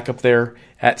good backup there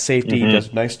at safety. He does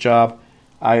a nice job.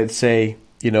 I'd say,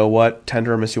 you know what,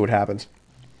 tender him and see what happens.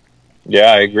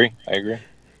 Yeah, I agree.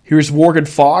 Here's Morgan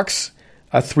Fox,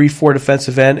 a 3-4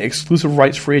 defensive end, exclusive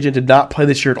rights free agent. Did not play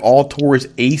this year at all towards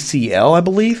ACL, I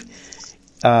believe,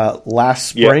 last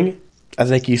spring. Yep. I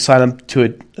think you signed him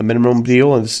to a minimum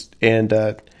deal and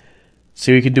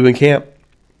see what he can do in camp.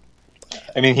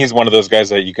 I mean, he's one of those guys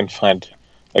that you can find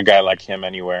a guy like him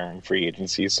anywhere in free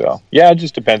agency. So, yeah, it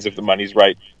just depends if the money's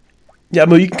right. Yeah, I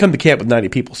mean, you can come to camp with 90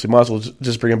 people, so you might as well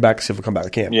just bring him back and see if he'll come back to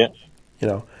camp. Yeah. You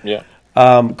know? Yeah.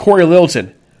 Corey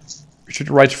Littleton,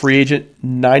 restricted rights free agent,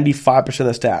 95%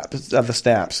 of the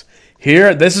snaps.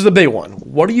 Here, this is a big one.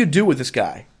 What do you do with this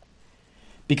guy?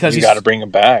 Because you got to bring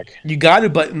him back. You got to,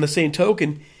 but in the same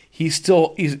token, he's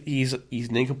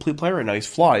an incomplete player right now. He's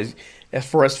flawed. As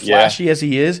far as flashy as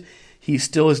he is, he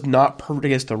still is not perfect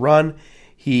against the run.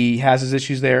 He has his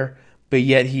issues there, but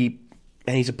yet he's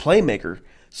a playmaker.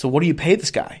 So what do you pay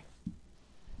this guy?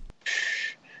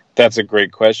 That's a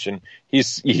great question.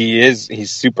 He's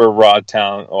super raw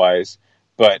talent wise,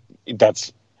 but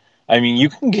you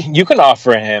can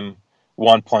offer him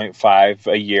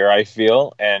 1.5 a year, I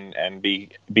feel, and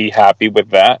be happy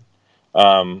with that.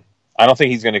 I don't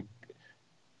think he's going to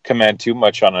command too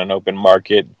much on an open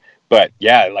market, but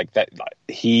yeah, like that.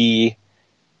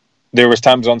 There was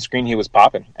times on screen he was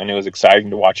popping, and it was exciting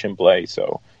to watch him play.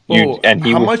 So,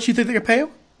 how much do you think they could pay him?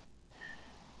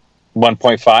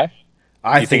 1.5.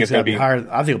 I think it's going to be higher.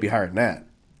 I think it'll be higher than that.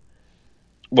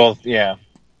 Well, yeah.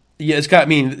 Yeah,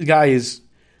 the guy is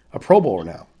a Pro Bowler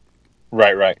now.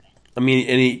 Right. I mean,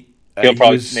 and he'll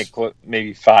probably make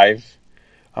maybe 5.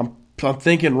 I'm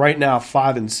thinking right now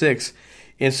 5 and 6,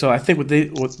 and so I think what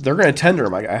they're going to tender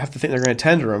him. I have to think they're going to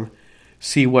tender him,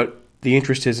 see what the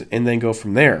interest is, and then go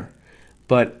from there.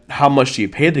 But how much do you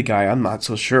pay the guy? I'm not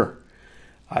so sure.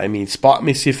 I mean, let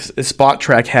me see if Spot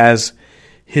Track has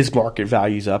his market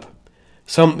values up.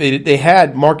 They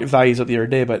had market values up the other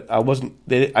day, but I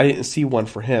didn't see one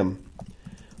for him.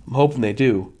 I'm hoping they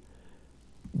do.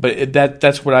 But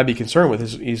that's what I'd be concerned with.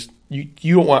 Is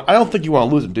you don't want? I don't think you want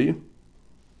to lose him, do you?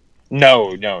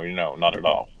 No, not at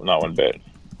all. Not one bit.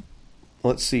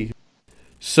 Let's see.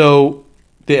 So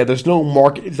there's no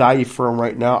market value for him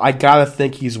right now. I gotta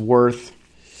think he's worth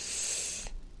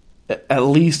at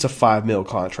least a $5 million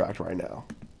contract right now.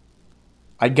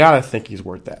 I gotta think he's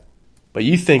worth that. But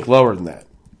you think lower than that?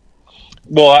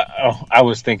 Well, I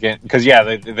was thinking because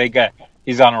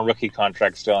he's on a rookie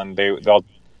contract still, and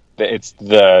it's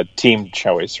the team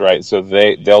choice, right? So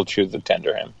they'll choose to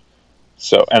tender him.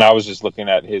 So, and I was just looking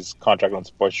at his contract on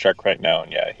Sports Track right now,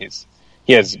 and yeah,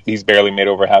 he's barely made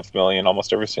over $500,000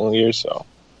 almost every single year. So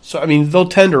I mean, they'll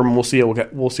tender him. We'll see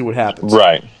what happens.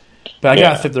 Right. But I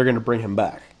gotta think they're going to bring him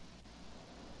back.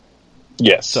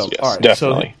 Yes. So yes, all right,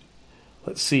 definitely. So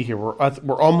let's see here.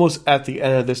 We're almost at the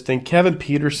end of this thing. Kevin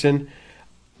Peterson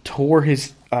tore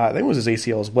his I think it was his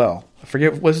ACL as well. I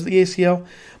forget was it the ACL,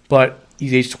 but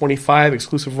he's age 25,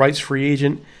 exclusive rights free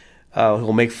agent.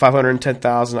 He'll make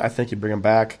 $510,000. I think you bring him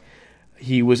back.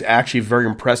 He was actually very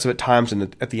impressive at times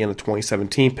at the end of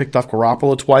 2017. Picked off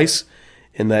Garoppolo twice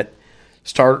in that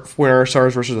winner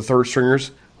stars versus the third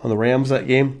stringers on the Rams that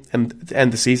game and to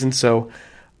end the season. So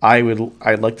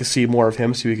I'd like to see more of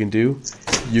him. See what he can do.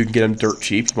 You can get him dirt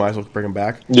cheap. You might as well bring him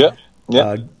back. Yeah.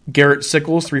 Garrett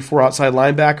Sickles, 3-4 outside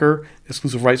linebacker,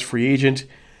 exclusive rights free agent.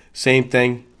 Same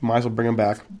thing. Might as well bring him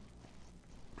back.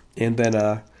 And then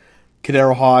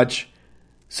Kadero Hodge,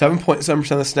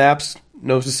 7.7% of the snaps,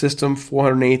 knows the system,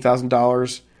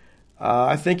 $480,000.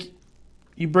 I think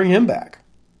you bring him back.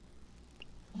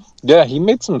 Yeah, he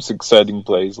made some exciting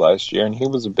plays last year, and he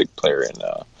was a big player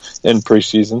in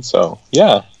preseason. So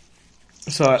yeah,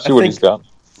 see what he's got.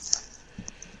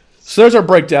 So there's our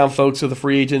breakdown, folks, of the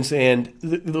free agents. And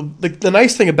the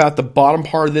nice thing about the bottom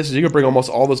part of this is you can bring almost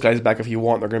all those guys back if you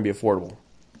want. They're going to be affordable.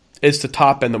 It's the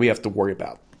top end that we have to worry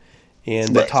about.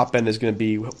 And the top end is going to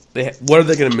be, what are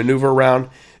they going to maneuver around,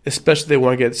 especially if they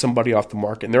want to get somebody off the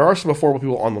market. And there are some affordable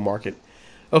people on the market.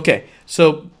 Okay,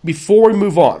 so before we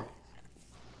move on,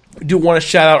 I do want to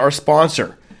shout out our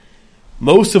sponsor.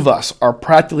 Most of us are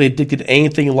practically addicted to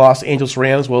anything Los Angeles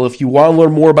Rams. Well, if you want to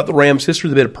learn more about the Rams' history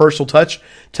with a bit of personal touch,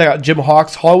 check out Jim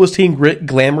Hawk's Hollywood's Team Grit,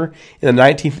 Glamour in the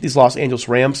 1950s Los Angeles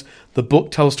Rams. The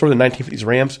book tells the story of the 1950s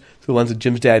Rams through the lens of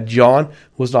Jim's dad, John, who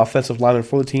was an offensive lineman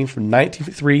for the team from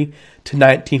 1953 to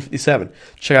 1957.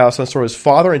 Check out the story of his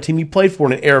father and team he played for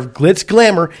in an era of glitz,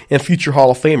 glamour, and future Hall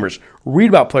of Famers. Read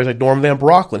about players like Norman Van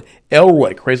Brocklin,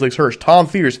 Elroy, Crazy Legs Hirsch, Tom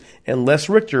Fears, and Les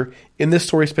Richter in this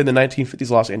story spent in the 1950s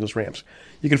Los Angeles Rams.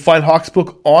 You can find Hawk's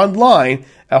book online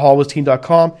at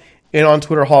HollywoodTeam.com and on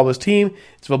Twitter, Hollywood's Team.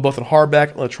 It's available both in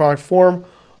hardback and electronic form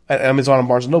at Amazon and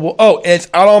Barnes & Noble. Oh, and it's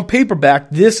out on paperback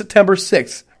this September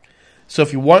 6th. So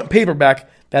if you want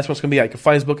paperback, that's what it's going to be at. You can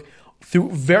find his book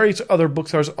through various other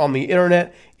booksellers on the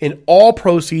internet, and all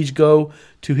proceeds go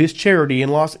to his charity in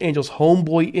Los Angeles,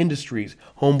 Homeboy Industries.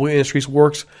 Homeboy Industries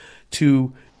works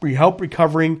to help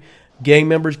recovering gang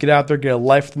members get out there, get a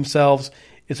life for themselves.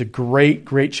 It's a great,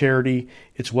 great charity.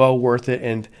 It's well worth it,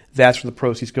 and that's where the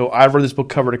proceeds go. I've read this book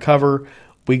cover to cover.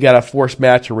 We got to force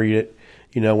Matt to read it,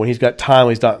 when he's got time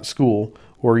when he's not in school,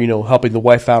 or, helping the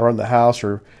wife out around the house,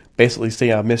 or basically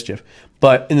staying out of mischief.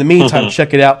 But in the meantime,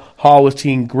 check it out. Hollywood's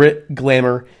Team Grit,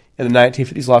 Glamour in the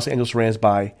 1950s Los Angeles Rams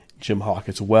by Jim Hawk.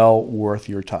 It's well worth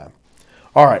your time.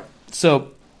 All right,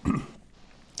 so,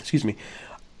 excuse me.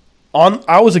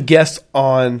 I was a guest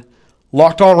on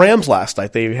Locked On Rams last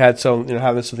night. They had some,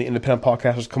 having some of the independent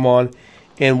podcasters come on,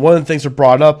 and one of the things that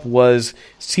brought up was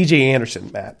C.J.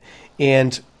 Anderson, Matt.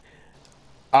 And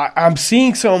I'm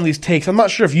seeing some of these takes. I'm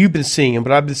not sure if you've been seeing them,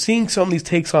 but I've been seeing some of these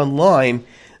takes online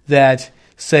that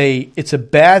say it's a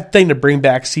bad thing to bring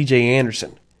back C.J.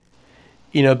 Anderson.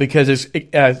 Because there's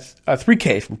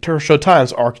 3K from Turf Show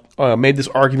Times made this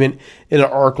argument in an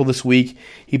article this week.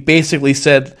 He basically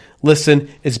said, listen,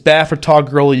 it's bad for Todd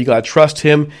Gurley. You got to trust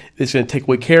him. It's going to take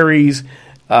away carries,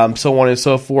 so on and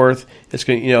so forth. It's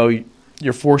going to,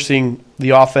 you're forcing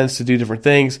the offense to do different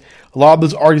things. A lot of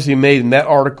those arguments being made in that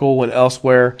article and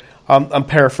elsewhere. I'm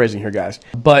paraphrasing here, guys.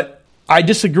 But I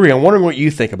disagree. I'm wondering what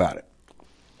you think about it.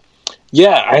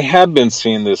 Yeah, I have been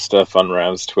seeing this stuff on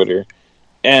Rams Twitter,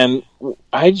 and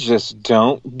I just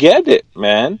don't get it,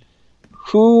 man.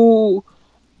 Who,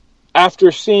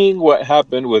 after seeing what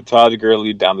happened with Todd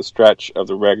Gurley down the stretch of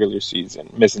the regular season,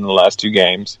 missing the last 2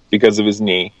 games because of his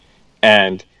knee,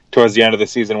 and towards the end of the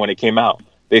season when it came out,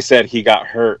 they said he got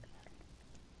hurt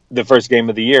the first game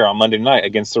of the year on Monday night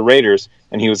against the Raiders,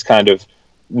 and he was kind of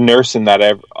nursing that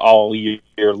all year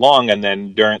long, and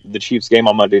then during the Chiefs game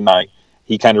on Monday night,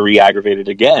 he kind of re-aggravated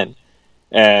again.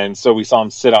 And so we saw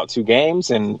him sit out 2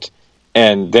 games, and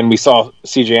then we saw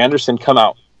C.J. Anderson come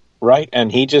out, right?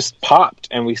 And he just popped.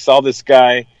 And we saw this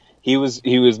guy, he was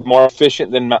more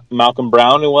efficient than Malcolm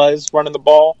Brown was running the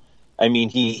ball. I mean,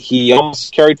 he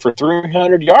almost carried for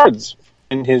 300 yards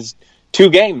in his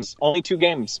 2 games, only 2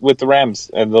 games with the Rams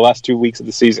in the last 2 weeks of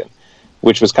the season,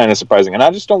 which was kind of surprising. And I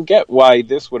just don't get why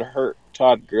this would hurt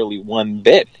Todd Gurley one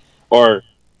bit, or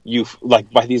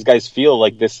why these guys feel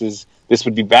like this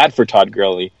would be bad for Todd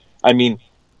Gurley. I mean,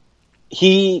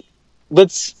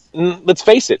 let's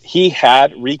face it, he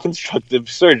had reconstructive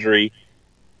surgery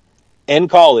in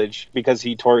college because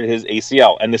he tore his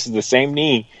ACL, and this is the same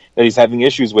knee that he's having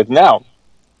issues with now.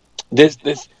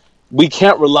 We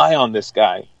can't rely on this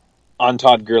guy, on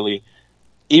Todd Gurley.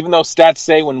 Even though stats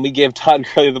say when we give Todd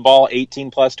Gurley the ball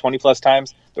 18 plus, 20 plus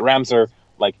times, the Rams are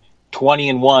like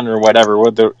 20-1 or whatever,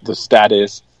 what the stat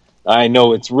is. I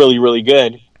know it's really, really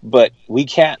good, but we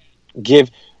can't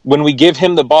when we give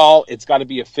him the ball, it's got to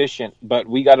be efficient, but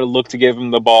we got to look to give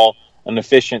him the ball an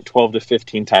efficient 12 to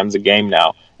 15 times a game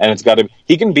now. And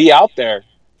he can be out there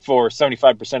for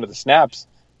 75% of the snaps,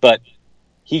 but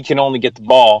he can only get the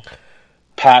ball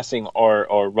passing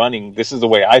or running. This is the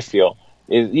way I feel.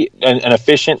 An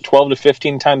efficient 12 to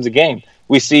 15 times a game.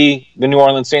 We see the New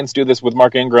Orleans Saints do this with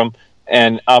Mark Ingram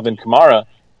and Alvin Kamara,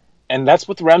 and that's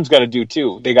what the Rams got to do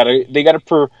too. They got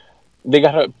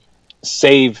to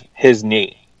save his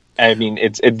knee. I mean,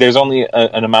 there's only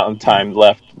an amount of time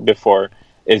left before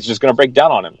it's just going to break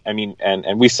down on him. I mean,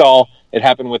 and we saw it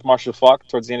happen with Marshall Faulk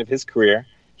towards the end of his career.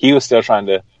 He was still trying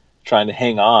to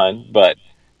hang on, but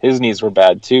his knees were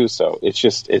bad too. So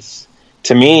it's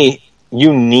to me, we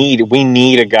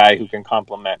need a guy who can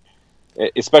complement,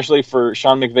 especially for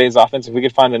Sean McVay's offense. If we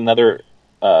could find another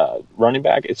running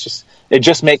back, it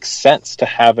just makes sense to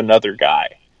have another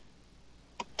guy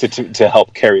to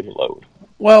help carry the load.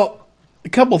 Well, a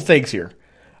couple of things here.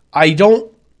 I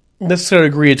don't necessarily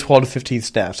agree at 12 to 15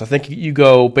 snaps. I think you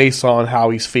go based on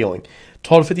how he's feeling.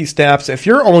 12 to 15 snaps. If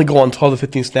you're only going 12 to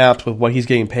 15 snaps with what he's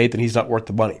getting paid, then he's not worth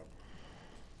the money.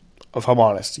 If I'm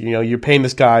honest, you're paying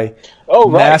this guy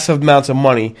massive amounts of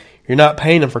money. You're not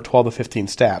paying him for 12 to 15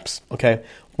 snaps. Okay,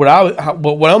 what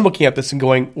I'm looking at this and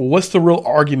going, well, what's the real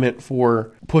argument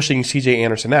for pushing C.J.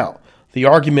 Anderson out? The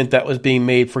argument that was being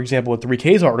made, for example, with the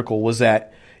 3K's article was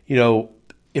that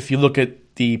if you look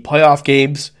at the playoff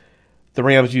games, the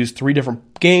Rams used 3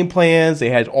 different game plans. They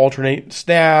had alternate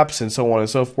snaps and so on and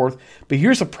so forth. But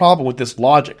here's the problem with this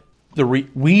logic.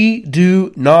 We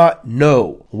do not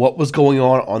know what was going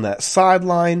on that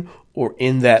sideline or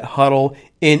in that huddle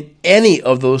in any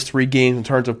of those 3 games in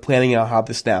terms of planning out how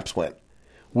the snaps went.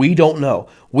 We don't know.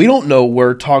 We don't know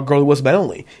where Todd Gurley was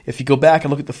mentally. If you go back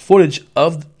and look at the footage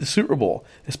of the Super Bowl,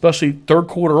 especially third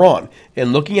quarter on,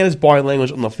 and looking at his body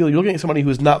language on the field, you're looking at somebody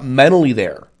who's not mentally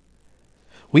there.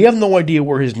 We have no idea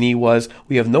where his knee was.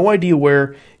 We have no idea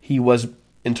where he was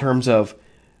in terms of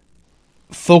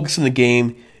focusing the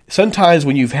game. Sometimes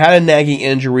when you've had a nagging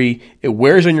injury, it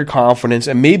wears on your confidence,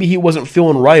 and maybe he wasn't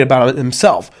feeling right about it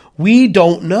himself. We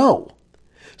don't know.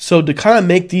 So to kind of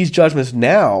make these judgments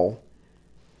now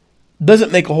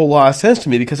doesn't make a whole lot of sense to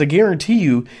me, because I guarantee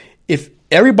you, if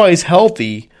everybody's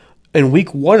healthy in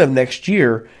week 1 of next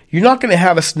year, you're not going to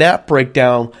have a snap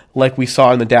breakdown like we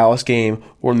saw in the Dallas game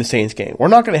or in the Saints game. We're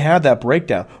not going to have that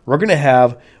breakdown. We're going to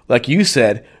have, like you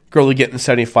said, Gurley getting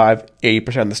 75,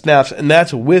 80% of the snaps, and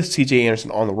that's with C.J.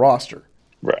 Anderson on the roster.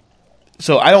 Right.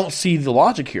 So I don't see the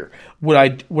logic here. What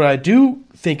I do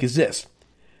think is this.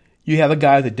 You have a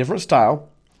guy with a different style.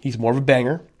 He's more of a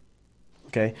banger.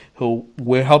 Okay, he'll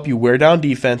help you wear down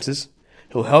defenses.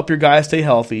 He'll help your guys stay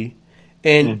healthy.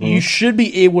 And you should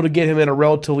be able to get him at a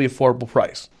relatively affordable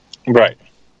price. Right.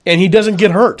 And he doesn't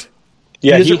get hurt.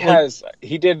 Yeah, he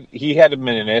had a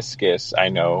meniscus, I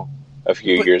know, a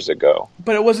few years ago.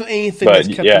 But it wasn't anything that's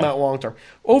kept him out long term.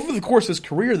 Over the course of his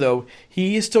career, though,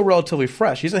 he is still relatively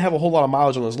fresh. He doesn't have a whole lot of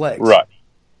mileage on his legs. Right.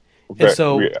 And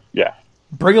so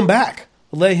bring him back.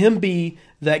 Let him be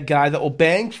that guy that will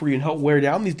bang for you and help wear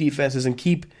down these defenses and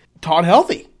keep Todd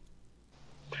healthy.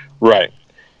 Right.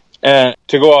 And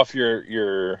to go off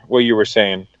your what you were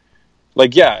saying,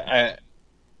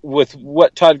 with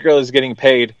what Todd Gurley is getting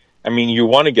paid, I mean, you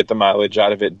want to get the mileage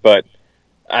out of it, but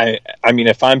I mean,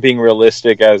 if I'm being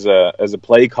realistic as a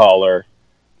play caller,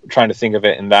 trying to think of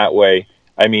it in that way,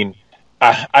 I mean,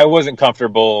 I wasn't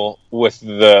comfortable with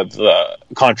the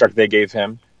contract they gave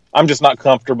him. I'm just not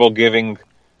comfortable giving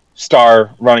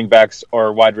star running backs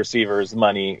or wide receivers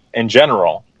money in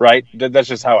general, right? That's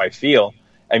just how I feel.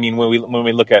 I mean, when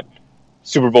we look at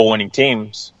Super Bowl winning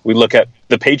teams, we look at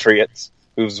the Patriots,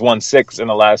 who's won 6 in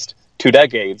the last 2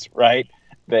 decades, right?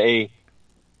 They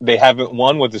haven't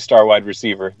won with a star wide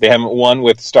receiver. They haven't won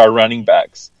with star running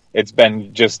backs. It's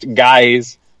been just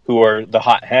guys who are the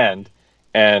hot hand.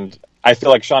 And I feel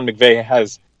like Sean McVay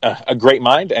has a great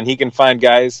mind, and he can find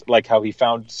guys like how he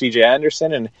found C.J.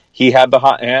 Anderson, and he had the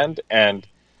hot hand. And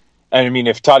I mean,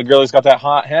 if Todd Gurley's got that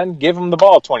hot hand, give him the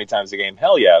ball 20 times a game.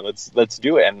 Hell yeah, let's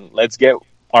do it, and let's get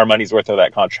our money's worth of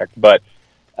that contract. But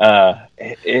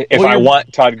if I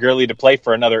want Todd Gurley to play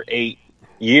for another 8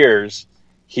 years,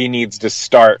 he needs to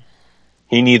start,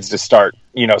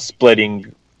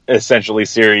 splitting essentially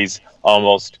series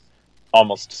almost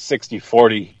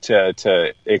 60-40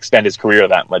 to extend his career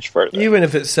that much further. Even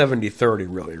if it's 70-30,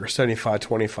 really, or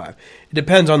 75-25. It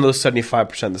depends on those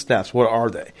 75% of the snaps. What are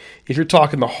they? If you're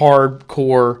talking the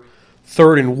hardcore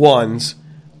 3rd and 1s,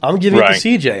 I'm giving it to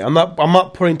CJ. I'm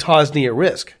not putting Todd's knee at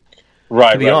risk.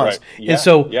 Right, to be honest. Right. Yeah, and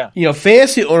so,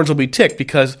 fantasy owners will be ticked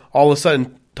because all of a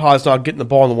sudden Todd's not getting the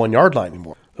ball on the 1 yard line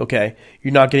anymore. Okay?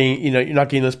 You're not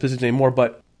getting those positions anymore,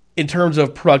 but in terms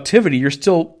of productivity, you're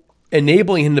still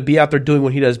enabling him to be out there doing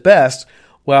what he does best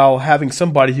while having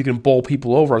somebody who can bowl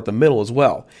people over at the middle as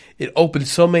well. It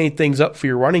opens so many things up for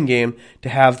your running game to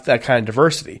have that kind of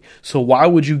diversity. So why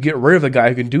would you get rid of a guy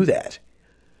who can do that?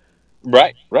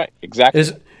 Right, exactly.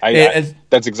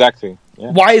 That's exactly.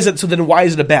 Yeah. Why is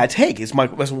it a bad take?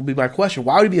 That will be my question.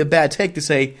 Why would it be a bad take to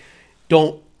say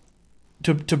to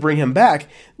bring him back?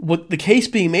 What the case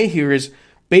being made here is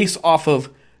based off of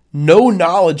no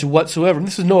knowledge whatsoever. And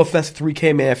this is no offense to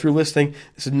 3K, man. If you're listening,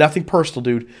 this is nothing personal,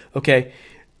 dude. Okay?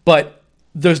 But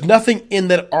there's nothing in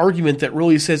that argument that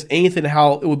really says anything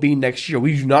how it would be next year.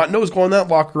 We do not know what's going on in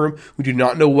that locker room. We do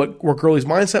not know what Gurley's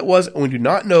mindset was. And we do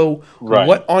not know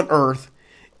what on earth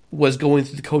was going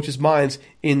through the coaches' minds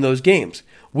in those games.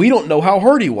 We don't know how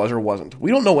hurt he was or wasn't.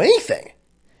 We don't know anything.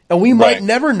 And we might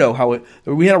never know how it...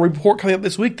 We had a report coming up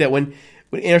this week that when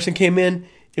Anderson came in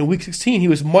Week 16, he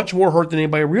was much more hurt than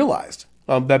anybody realized.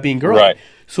 that being Gurley. Right.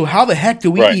 So how the heck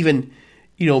do we Right. even,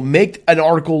 make an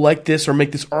article like this or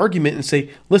make this argument and say,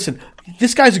 listen,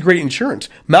 this guy's a great insurance.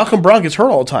 Malcolm Brown gets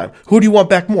hurt all the time. Who do you want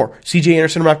back more, C.J.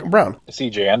 Anderson or Malcolm Brown?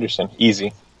 C.J. Anderson,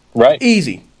 easy, right?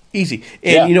 Easy. And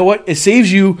Yeah. you know what? It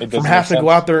saves you It from doesn't having to make go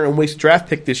sense. out there and waste a draft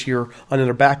pick this year on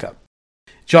another backup.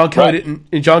 John Kelly Right. didn't,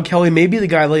 and John Kelly may be the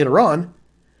guy later on,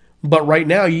 but right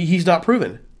now he's not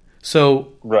proven. So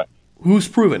Right. who's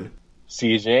proven?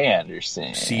 C.J.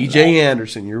 Anderson. C.J.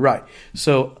 Anderson. You're right.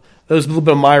 So that was a little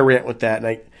bit of my rant with that,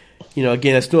 and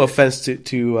again, it's no offense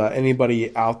to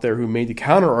anybody out there who made the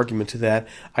counter argument to that.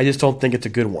 I just don't think it's a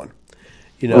good one.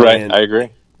 Right, and, I agree.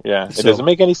 Yeah, it So- doesn't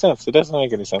make any sense. It doesn't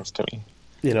make any sense to me.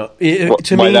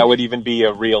 to Why me, that would even be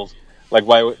a real,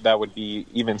 why that would be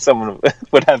even someone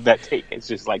would have that take. It's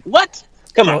just like, what?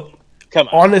 Come on.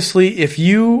 honestly, if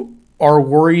you are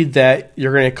worried that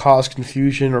you're going to cause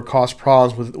confusion or cause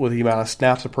problems with the amount of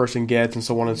snaps a person gets and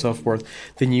so on and so forth,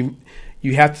 then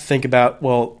you have to think about,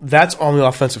 well, that's on the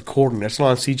offensive coordinator. That's not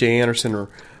on C.J. Anderson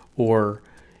or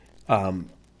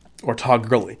Todd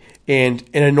Gurley. And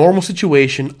in a normal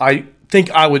situation, I think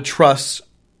I would trust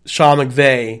Sean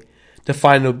McVay to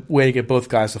find a way to get both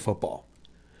guys the football.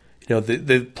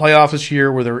 The playoffs this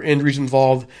year where there were injuries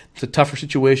involved, it's a tougher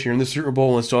situation. You're in the Super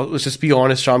Bowl, and so let's just be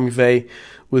honest, Sean McVay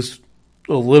was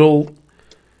a little.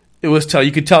 It was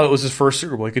you could tell it was his first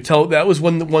Super Bowl. You could tell that was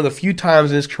one of the few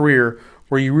times in his career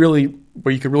where you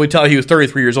could really tell he was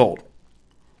 33 years old.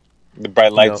 The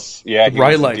bright lights, the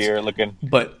bright lights. Deer looking,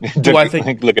 But do I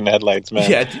think? looking headlights, man?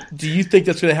 Yeah. Do you think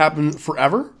that's going to happen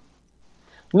forever?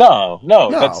 No.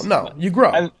 No. You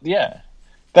grow.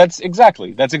 That's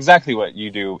exactly what you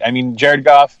do. I mean, Jared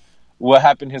Goff, what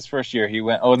happened his first year? He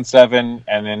went 0-7,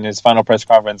 and in his final press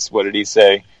conference, what did he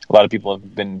say? A lot of people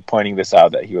have been pointing this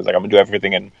out, that he was like, I'm going to do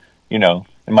everything in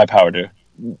my power to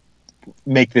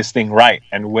make this thing right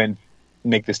and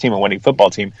make this team a winning football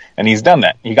team. And he's done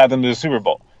that. He got them to the Super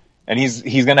Bowl. And he's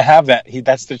going to have that.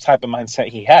 That's the type of mindset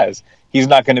he has. He's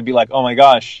not going to be like, oh my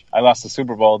gosh, I lost the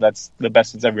Super Bowl. That's the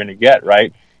best it's ever going to get,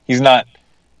 right? He's not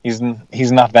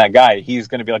that guy. He's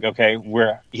going to be like, okay,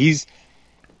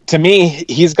 to me,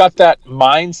 he's got that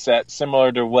mindset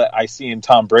similar to what I see in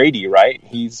Tom Brady, right?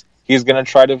 He's going to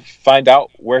try to find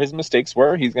out where his mistakes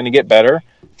were. He's going to get better,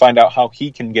 find out how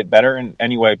he can get better in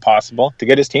any way possible to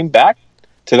get his team back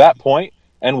to that point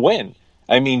and win.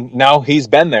 I mean, now he's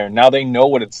been there. Now they know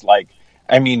what it's like.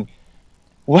 I mean,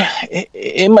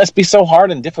 it must be so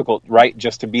hard and difficult, right,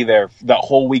 just to be there that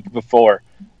whole week before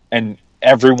and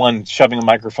everyone shoving a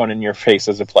microphone in your face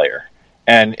as a player.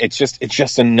 And it's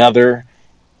just another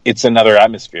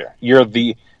atmosphere. You're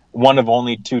the one of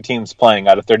only 2 teams playing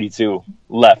out of 32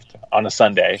 left on a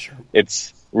Sunday. Sure.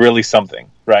 It's really something,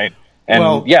 right?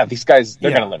 And these guys,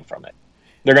 they're going to learn from it.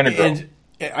 They're going to grow. And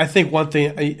I think one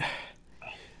thing,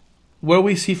 what do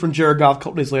we see from Jared Goff a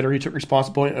couple days later? He took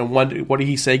responsibility, and what did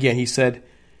he say again? He said,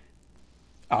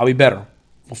 I'll be better.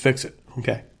 We'll fix it.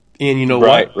 Okay. And you know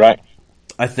what? Right.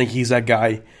 I think he's that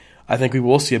guy. I think we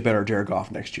will see a better Jared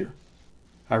Goff next year.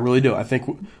 I really do. I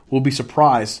think we'll be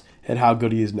surprised at how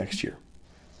good he is next year.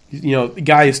 The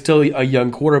guy is still a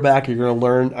young quarterback. You're going to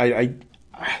learn.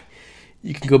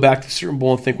 You can go back to the Super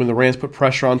Bowl and think when the Rams put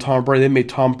pressure on Tom Brady, they made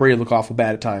Tom Brady look awful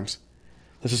bad at times.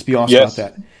 Let's just be honest about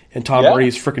that. And Tom Brady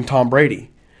is freaking Tom Brady.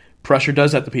 Pressure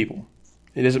does that to people.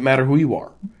 It doesn't matter who you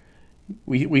are.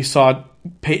 We saw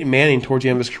Peyton Manning towards the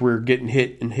end of his career getting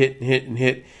hit, and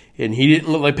he didn't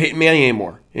look like Peyton Manning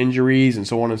anymore. Injuries and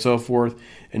so on and so forth.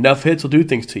 Enough hits will do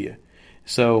things to you.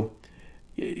 So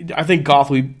I think Goff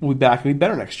will be back and be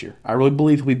better next year. I really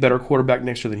believe he'll be a better quarterback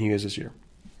next year than he is this year.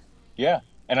 Yeah,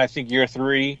 and I think year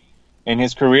 3 in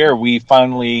his career, we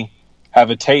finally have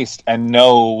a taste and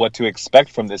know what to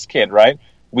expect from this kid, right?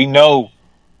 We know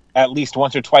at least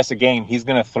once or twice a game he's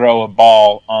going to throw a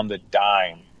ball on the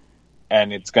dime,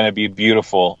 and it's going to be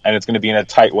beautiful, and it's going to be in a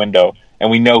tight window,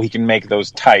 and we know he can make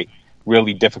those tight,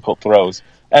 really difficult throws.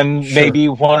 And maybe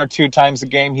 1 or 2 times a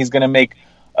game he's going to make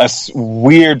a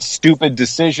weird, stupid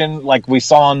decision like we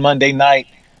saw on Monday night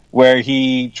where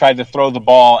he tried to throw the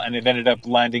ball and it ended up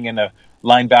landing in a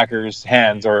linebacker's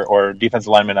hands or defensive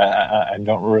lineman. I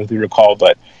don't really recall,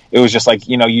 but it was just like,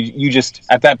 you just,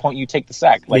 at that point, you take the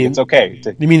sack. Like, it's okay.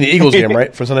 You mean the Eagles game,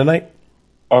 right? For Sunday night?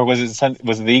 Or was it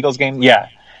the Eagles game? Yeah.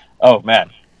 Oh,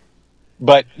 man.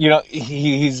 But,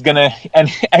 he's going to, and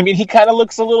I mean, he kind of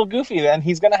looks a little goofy then.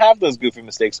 He's going to have those goofy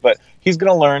mistakes, but he's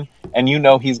going to learn, and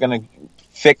he's going to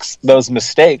fix those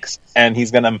mistakes, and he's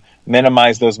going to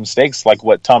minimize those mistakes like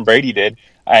what Tom Brady did.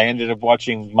 I ended up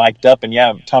watching Mic'd Up, and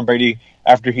Tom Brady,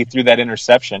 after he threw that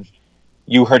interception,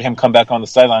 you heard him come back on the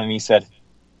sideline, and he said,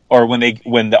 or when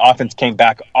the offense came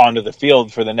back onto the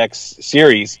field for the next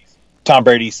series, Tom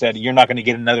Brady said, "You're not going to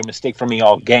get another mistake from me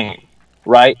all game,"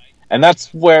 right? And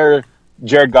that's where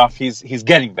Jared Goff, he's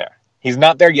getting there. He's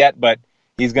not there yet, but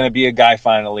he's going to be a guy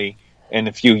finally in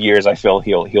a few years. I feel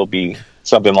he'll be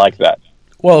something like that.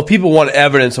 Well, if people want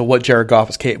evidence of what Jared Goff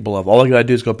is capable of, all you got to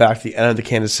do is go back to the end of the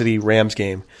Kansas City Rams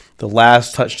game, the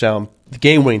last touchdown, the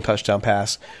game-winning touchdown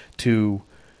pass to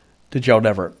Gerald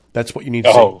Everett. That's what you need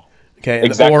to see. Okay,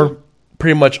 exactly. Or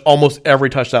pretty much almost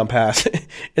every touchdown pass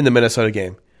in the Minnesota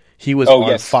game. He was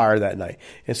on fire that night.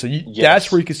 And so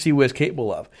that's where you can see what he's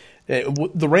capable of.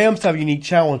 The Rams have a unique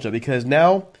challenge, though, because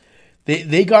now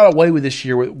they got away with this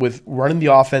year with running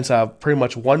the offense out of pretty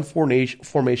much one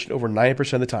formation over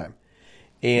 90% of the time.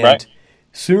 And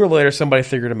sooner or later, somebody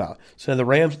figured them out. So now the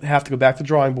Rams have to go back to the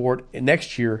drawing board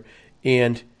next year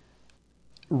and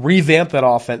revamp that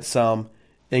offense some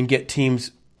and get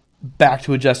teams back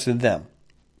to adjusting to them.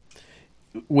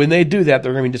 When they do that,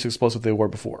 they're going to be just as explosive as they were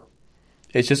before.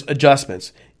 It's just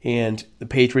adjustments. And the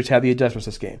Patriots had the adjustments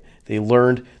this game. They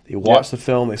learned, they watched the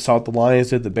film, they saw what the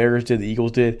Lions did, the Bears did, the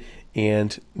Eagles did,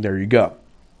 and there you go.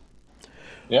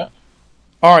 Yeah.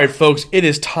 All right, folks, it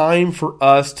is time for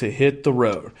us to hit the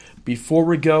road. Before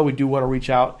we go, we do want to reach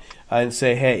out and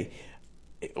say, hey,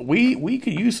 we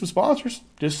could use some sponsors.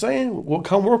 Just saying, well,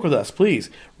 come work with us, please.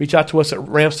 Reach out to us at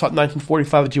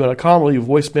ramstalk1945@gmail.com or leave a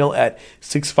voicemail at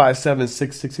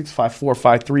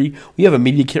 657-666-5453. We have a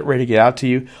media kit ready to get out to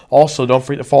you. Also, don't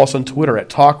forget to follow us on Twitter at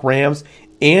TalkRams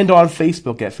and on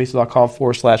Facebook at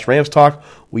facebook.com/RamsTalk.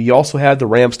 We also have the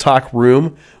Rams Talk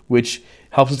Room, which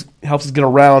helps us get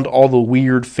around all the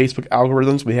weird Facebook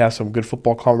algorithms. We have some good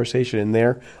football conversation in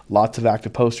there. Lots of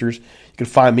active posters. You can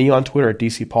find me on Twitter at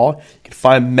DC Paul. You can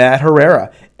find Matt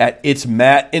Herrera at It's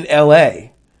Matt in LA.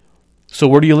 So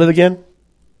where do you live again?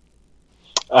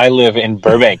 I live in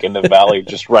Burbank in the valley,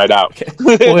 just right out. Okay.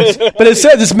 But it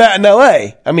says it's Matt in LA.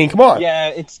 I mean, come on. Yeah,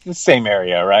 it's the same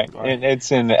area, right?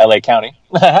 It's in LA County.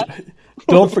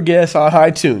 Don't forget us on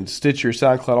iTunes, Stitcher,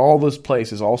 SoundCloud, all those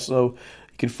places. Also, you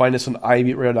can find us on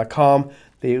ibeatradio.com.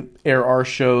 They air our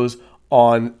shows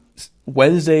on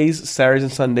Wednesdays, Saturdays,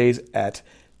 and Sundays at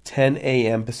 10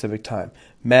 a.m. Pacific time.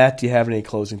 Matt, do you have any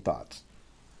closing thoughts?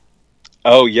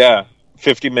 Oh, yeah.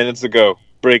 50 minutes ago,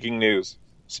 breaking news.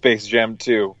 Space Jam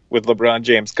 2 with LeBron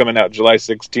James coming out July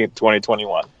 16th,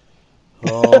 2021.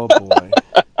 Oh, boy.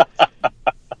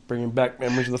 Bringing back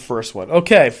memories of the first one.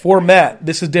 Okay, for Matt,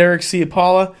 this is Derek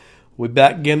Ciapala. We'll be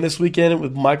back again this weekend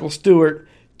with Michael Stewart.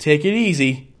 Take it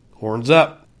easy. Horns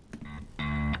up.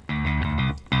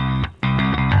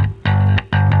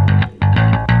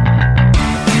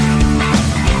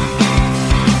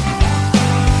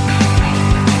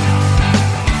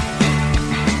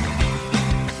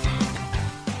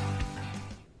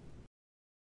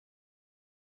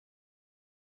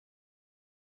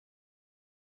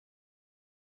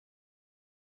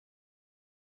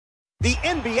 The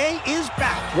NBA is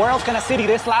back. Where else can a city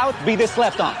this loud be this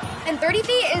slept on? And 30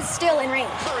 feet is still in range.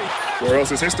 Where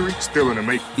else is history still in the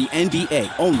making? The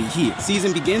NBA, only here.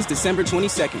 Season begins December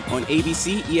 22nd on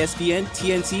ABC, ESPN,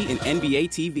 TNT, and NBA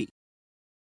TV.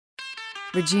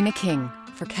 Regina King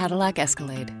for Cadillac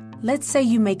Escalade. Let's say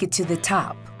you make it to the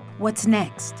top. What's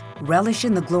next? Relish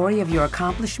in the glory of your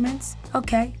accomplishments?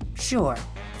 Okay, sure,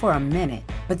 for a minute.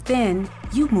 But then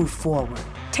you move forward.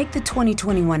 Take the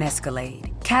 2021 Escalade.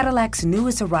 Cadillac's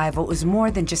newest arrival is more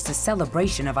than just a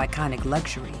celebration of iconic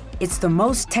luxury. It's the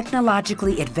most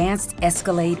technologically advanced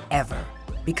Escalade ever.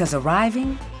 Because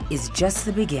arriving is just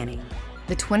the beginning.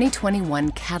 The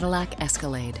 2021 Cadillac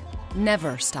Escalade.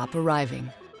 Never stop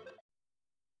arriving.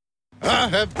 I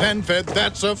have PenFed,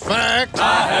 that's a fact.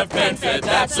 I have PenFed,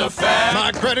 that's a fact.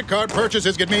 My credit card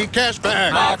purchases get me cash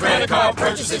back. My credit card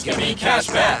purchases get me cash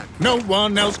back. No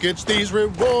one else gets these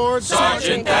rewards.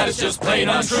 Sergeant, that is just plain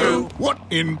untrue. What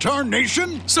in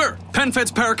tarnation? Sir,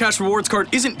 PenFed's Paracash Rewards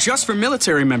Card isn't just for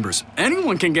military members.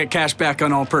 Anyone can get cash back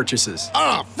on all purchases.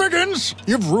 Ah, Figgins,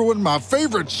 you've ruined my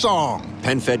favorite song.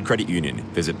 PenFed Credit Union.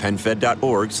 Visit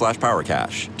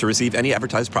PenFed.org/PowerCash. To receive any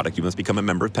advertised product, you must become a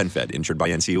member of PenFed, insured by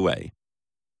NCUA.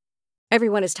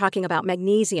 Everyone is talking about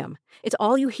magnesium. It's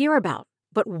all you hear about.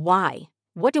 But why?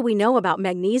 What do we know about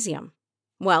magnesium?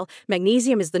 Well,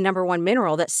 magnesium is the #1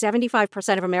 mineral that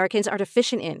 75% of Americans are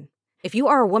deficient in. If you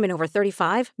are a woman over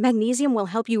 35, magnesium will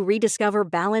help you rediscover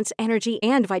balance, energy,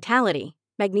 and vitality.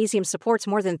 Magnesium supports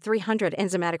more than 300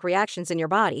 enzymatic reactions in your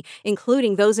body,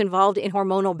 including those involved in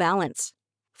hormonal balance.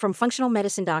 From functional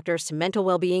medicine doctors to mental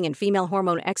well-being and female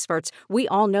hormone experts, we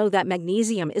all know that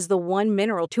magnesium is the one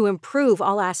mineral to improve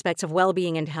all aspects of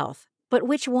well-being and health. But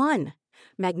which one?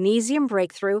 Magnesium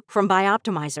Breakthrough from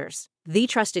Bioptimizers, the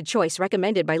trusted choice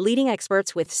recommended by leading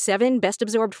experts with 7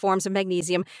 best-absorbed forms of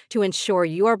magnesium to ensure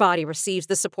your body receives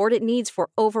the support it needs for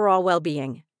overall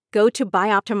well-being. Go to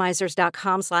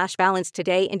bioptimizers.com/balance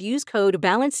today and use code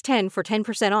BALANCE10 for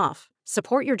 10% off.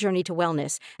 Support your journey to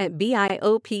wellness at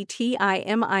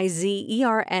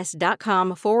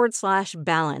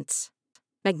bioptimizers.com/balance.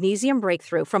 Magnesium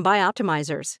Breakthrough from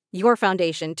Bioptimizers, your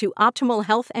foundation to optimal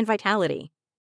health and vitality.